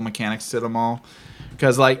puzzle mechanics to them all.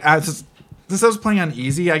 Because like since I was playing on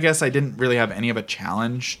easy, I guess I didn't really have any of a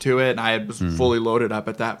challenge to it. I was fully loaded up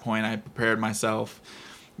at that point. I prepared myself,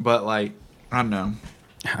 but like I don't know.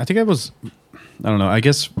 I think I don't know. I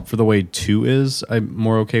guess for the way 2 is, I'm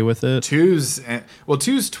more okay with it.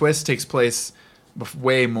 2's twist takes place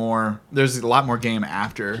way more. There's a lot more game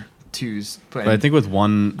after 2's. But I think with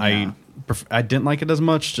 1, I didn't like it as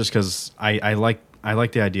much just because I like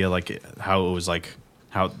the idea like how it was like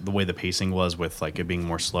how the way the pacing was with like it being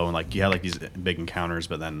more slow, and like you had like these big encounters,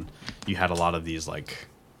 but then you had a lot of these like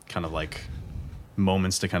kind of like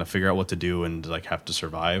moments to kind of figure out what to do and like have to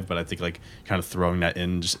survive. But I think like kind of throwing that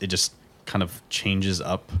in it just kind of changes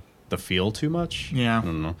up the feel too much. Yeah, I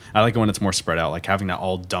don't know. I like it when it's more spread out, like having that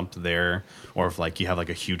all dumped there, or if like you have like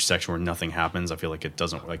a huge section where nothing happens. I feel like it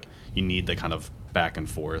doesn't like you need the kind of back and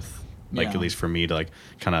forth, like at least for me to like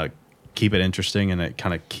kind of keep it interesting, and it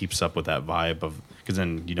kind of keeps up with that vibe of, because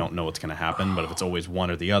then you don't know what's going to happen. But if it's always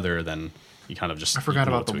one or the other, then you kind of just I forgot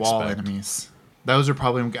about the wall enemies. Those are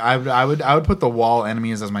probably I would put the wall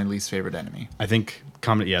enemies as my least favorite enemy. I think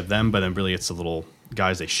them, but then really it's the little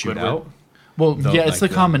guys they shoot out. Well, it's the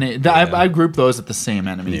combination. I group those at the same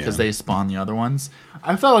enemy because they spawn the other ones.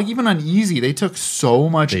 I felt like even on easy, they took so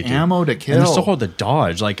much ammo to kill. And they're so hard to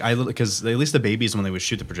dodge. Like because at least the babies, when they would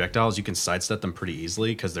shoot the projectiles, you can sidestep them pretty easily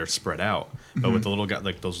because they're spread out. But with the little guy,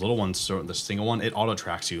 like those little ones, the single one, it auto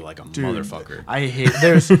tracks you like a motherfucker. I hate.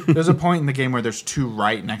 There's a point in the game where there's 2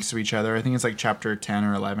 right next to each other. I think it's like chapter 10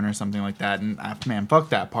 or 11 or something like that. And man, fuck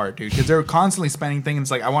that part, dude. Because they're constantly spawning things.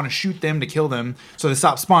 It's like I want to shoot them to kill them, so they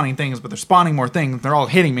stop spawning things. But they're spawning more things. They're all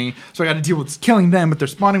hitting me, so I got to deal with killing them. But they're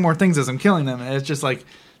spawning more things as I'm killing them. And it's just like.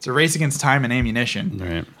 It's a race against time and ammunition.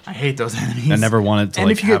 Right. I hate those enemies. I never wanted to. And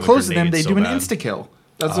like, if you get close to them, they do an insta kill.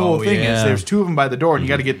 That's the whole thing. Is there's 2 of them by the door, and you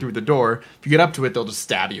got to get through the door. If you get up to it, they'll just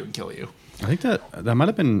stab you and kill you. I think that might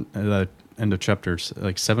have been end of chapter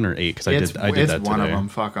like 7 or 8 because I did that today. It's one of them.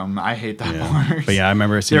 Fuck them. I hate that part. But yeah, I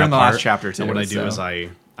remember seeing They're in that the part, last chapter too. And what I do is I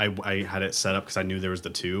had it set up because I knew there was the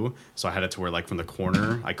 2, so I had it to where like from the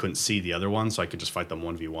corner I couldn't see the other one, so I could just fight them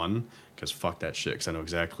 1v1. Because fuck that shit. Because I know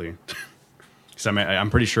exactly. Because I'm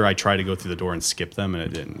pretty sure I tried to go through the door and skip them, and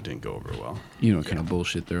it didn't go over well. You know what kind of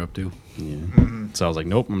bullshit they're up to. Yeah. So I was like,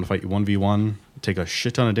 nope, I'm gonna fight you 1v1, take a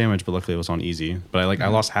shit ton of damage, but luckily it was on easy. But I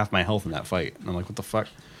lost half my health in that fight, and I'm like, what the fuck?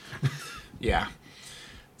 Yeah.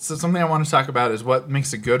 So something I want to talk about is what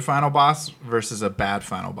makes a good final boss versus a bad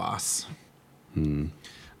final boss.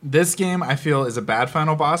 This game, I feel, is a bad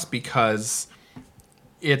final boss because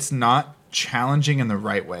it's not challenging in the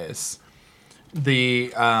right ways.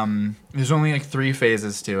 There's only like 3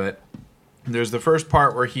 phases to it. There's the first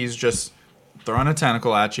part where he's just throwing a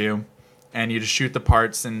tentacle at you, and you just shoot the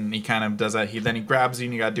parts, and he kind of does that. Then he grabs you,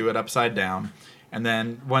 and you got to do it upside down. And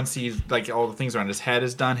then once he's like all the things around his head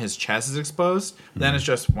is done, his chest is exposed. Then it's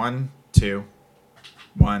just 1, 2,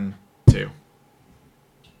 1, 2.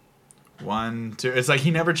 1, 2. It's like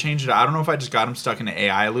he never changed it. I don't know if I just got him stuck in an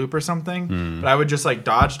AI loop or something, but I would just like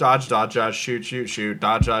dodge, shoot,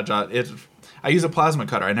 dodge. I use a plasma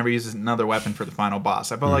cutter. I never use another weapon for the final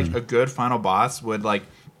boss. I felt like a good final boss would like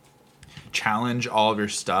challenge all of your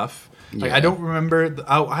stuff. Like I don't remember.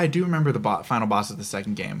 I do remember the final boss of the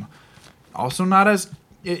second game. Also, not as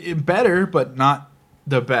better, but not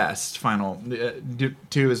the best. Final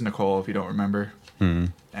 2 is Nicole, if you don't remember.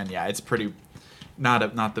 And yeah, it's pretty.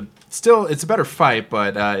 Still, it's a better fight,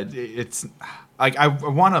 but it's like I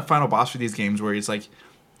want a final boss for these games where it's like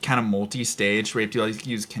kind of multi-stage, where you have to like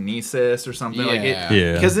use kinesis or something like it.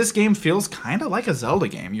 Because this game feels kind of like a Zelda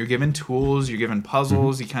game. You're given tools, you're given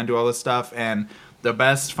puzzles, you kind of do all this stuff, and the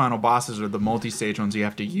best final bosses are the multi-stage ones. You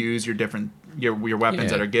have to use your different your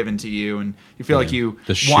weapons that are given to you, and you feel like you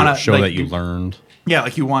want to show like, that you learned. Yeah,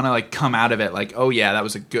 like you want to like come out of it like, oh yeah, that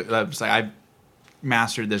was like I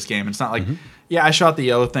mastered this game. It's not like yeah, I shot the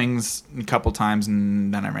yellow things a couple times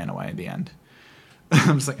and then I ran away at the end.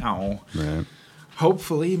 I'm just like, oh. Right.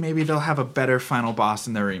 Hopefully, maybe they'll have a better final boss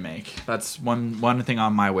in the remake. That's one thing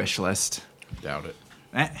on my wish list. Doubt it.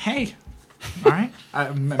 Hey, all right.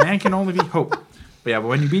 Man can only be hope. But yeah, but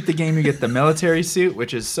when you beat the game, you get the military suit,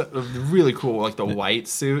 which is really cool, like the white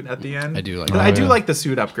suit at the end. I do like. I do like the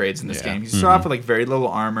suit upgrades in this game. You start off with like very little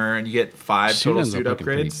armor, and you get 5 total suit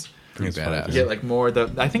upgrades. Pretty badass. You get like more.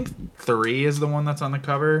 I think 3 is the one that's on the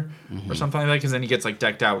cover or something like that. Because then he gets like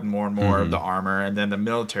decked out with more and more of the armor, and then the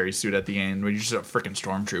military suit at the end, where you're just a freaking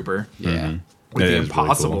stormtrooper. Yeah. With the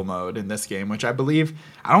impossible mode in this game, which I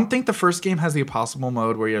don't think the first game has the impossible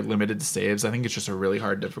mode where you're limited to saves. I think it's just a really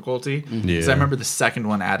hard difficulty. Because I remember the second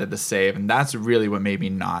one added the save, and that's really what made me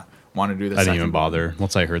not want to do the second one. I didn't even bother.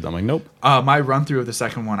 Once I heard that, I'm like, nope. My run through of the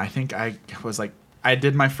second one, I think I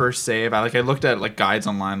did my first save. I looked at like guides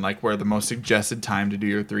online, like where the most suggested time to do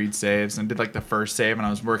your 3 saves, and did like the first save, and I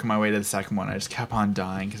was working my way to the second one. I just kept on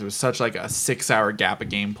dying because it was such like a 6-hour gap of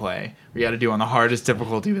gameplay where you had to do on the hardest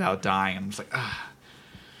difficulty without dying. And I'm just like,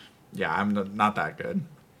 yeah, I'm not that good.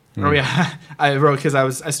 Oh yeah, I wrote because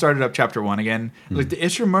I started up chapter 1 again. Like the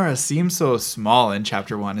Ishimura seems so small in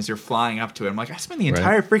chapter 1 as you're flying up to it. I'm like, I spent the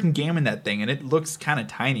entire freaking game in that thing, and it looks kind of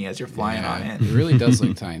tiny as you're flying on it. It really does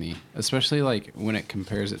look tiny, especially like when it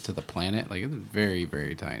compares it to the planet. Like it's very,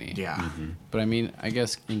 very tiny. Yeah, but I mean, I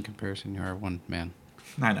guess in comparison, you are one man.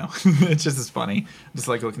 I know. It's just as funny. Just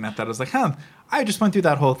like looking at that, I was like, I just went through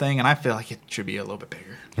that whole thing, and I feel like it should be a little bit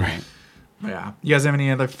bigger. Right. But yeah. You guys have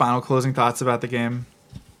any other final closing thoughts about the game?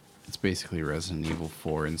 It's basically Resident Evil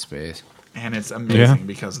 4 in space. And it's amazing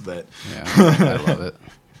because of it. Yeah, I love it.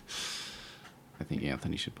 I think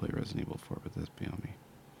Anthony should play Resident Evil 4, but that's beyond me.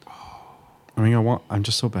 I mean, I'm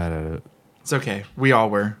just so bad at it. It's okay. We all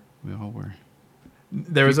were. We all were.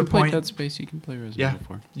 There was a point. Play Dead Space, you can play Resident Evil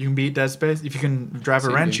 4. You can beat Dead Space. If you can drive a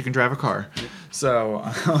wrench, you can drive a car. Yep. So,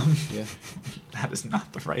 that is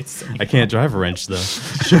not the right thing. I can't drive a wrench, though.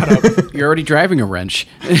 Shut up. You're already driving a wrench.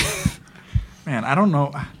 Man, I don't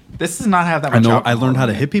know. This does not have that much. I know. I learned how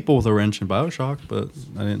to hit people with a wrench in BioShock, but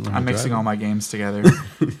I didn't learn. I'm mixing all my games together.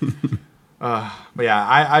 But yeah,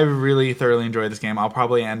 I really thoroughly enjoyed this game. I'll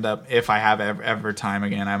probably end up, if I have ever time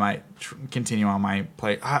again, I might continue on my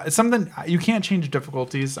play. It's something you can't change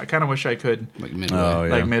difficulties. I kind of wish I could, like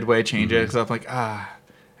midway, midway change it, because I'm like, I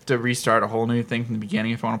have to restart a whole new thing from the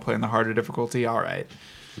beginning if I want to play in the harder difficulty. All right.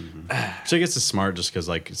 So I guess it's smart just because,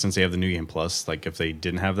 like, since they have the New Game Plus, like if they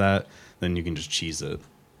didn't have that, then you can just cheese it.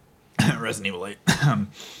 Resident Evil 8.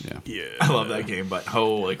 Yeah, I love that game, but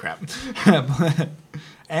holy crap.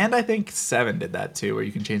 And I think 7 did that too, where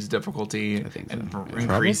you can change the difficulty and increase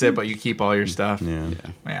Probably. it, but you keep all your stuff.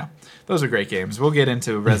 Yeah. Those are great games. We'll get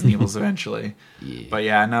into Resident Evils eventually. Yeah. But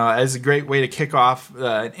yeah, no, it's a great way to kick off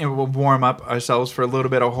and we'll warm up ourselves for a little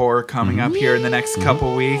bit of horror coming up here in the next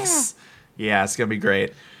couple weeks. Yeah, it's going to be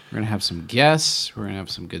great. We're going to have some guests. We're going to have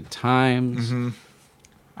some good times. I'm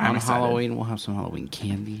On excited. Halloween, we'll have some Halloween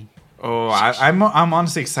candy. Oh, I'm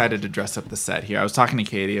honestly excited to dress up the set here. I was talking to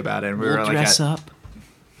Katie about it, and we were like, up.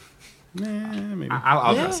 Maybe.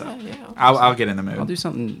 I'll dress up. Yeah, I'll get in the mood. I'll do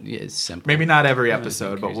something simple. Maybe not every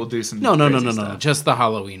episode, but we'll do some. No. crazy stuff. Just the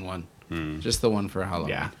Halloween one. Just the one for Halloween.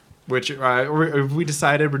 Yeah. Which have we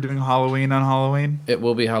decided we're doing Halloween on Halloween? It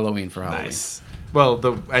will be Halloween for Halloween. Nice.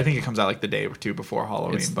 Well, I think it comes out like the day or two before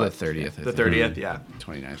Halloween. It's but the 30th. The 30th, yeah.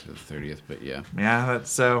 29th or the 30th, but yeah. Yeah,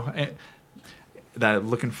 that's so. That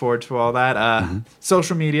looking forward to all that.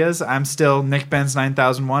 Social medias. I'm still Nick Benz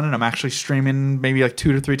 9001, and I'm actually streaming maybe like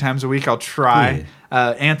 2 to 3 times a week. I'll try.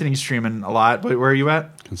 Anthony's streaming a lot. But where are you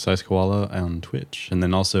at? Concise Koala on Twitch, and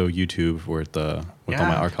then also YouTube with all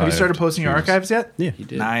my archives. Have you started posting your archives yet? Yeah. He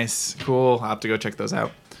did. Nice, cool. I'll have to go check those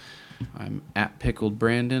out. I'm at Pickled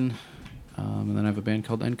Brandon, and then I have a band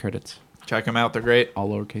called End Credits. Check them out. They're great. All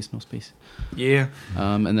lowercase, no space. Yeah.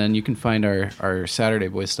 And then you can find our Saturday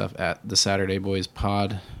Boys stuff at the Saturday Boys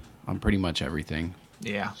Pod on pretty much everything.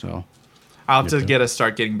 Yeah. So I'll have to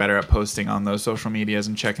start getting better at posting on those social medias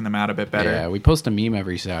and checking them out a bit better. yeah, we post a meme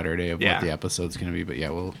every Saturday of Yeah. what the episode's going to be. But yeah,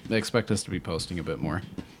 we'll expect us to be posting a bit more.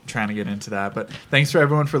 Trying to get into that. But thanks for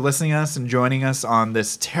everyone for listening to us and joining us on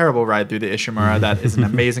this terrible ride through the Ishimura. That is an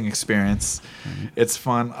amazing experience. It's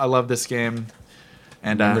fun. I love this game.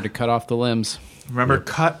 And Remember to cut off the limbs.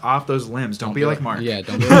 cut off those limbs. Don't be like Mark. Yeah,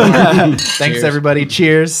 don't be like Mark. Thanks, Cheers. everybody.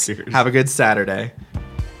 Cheers. Have a good Saturday.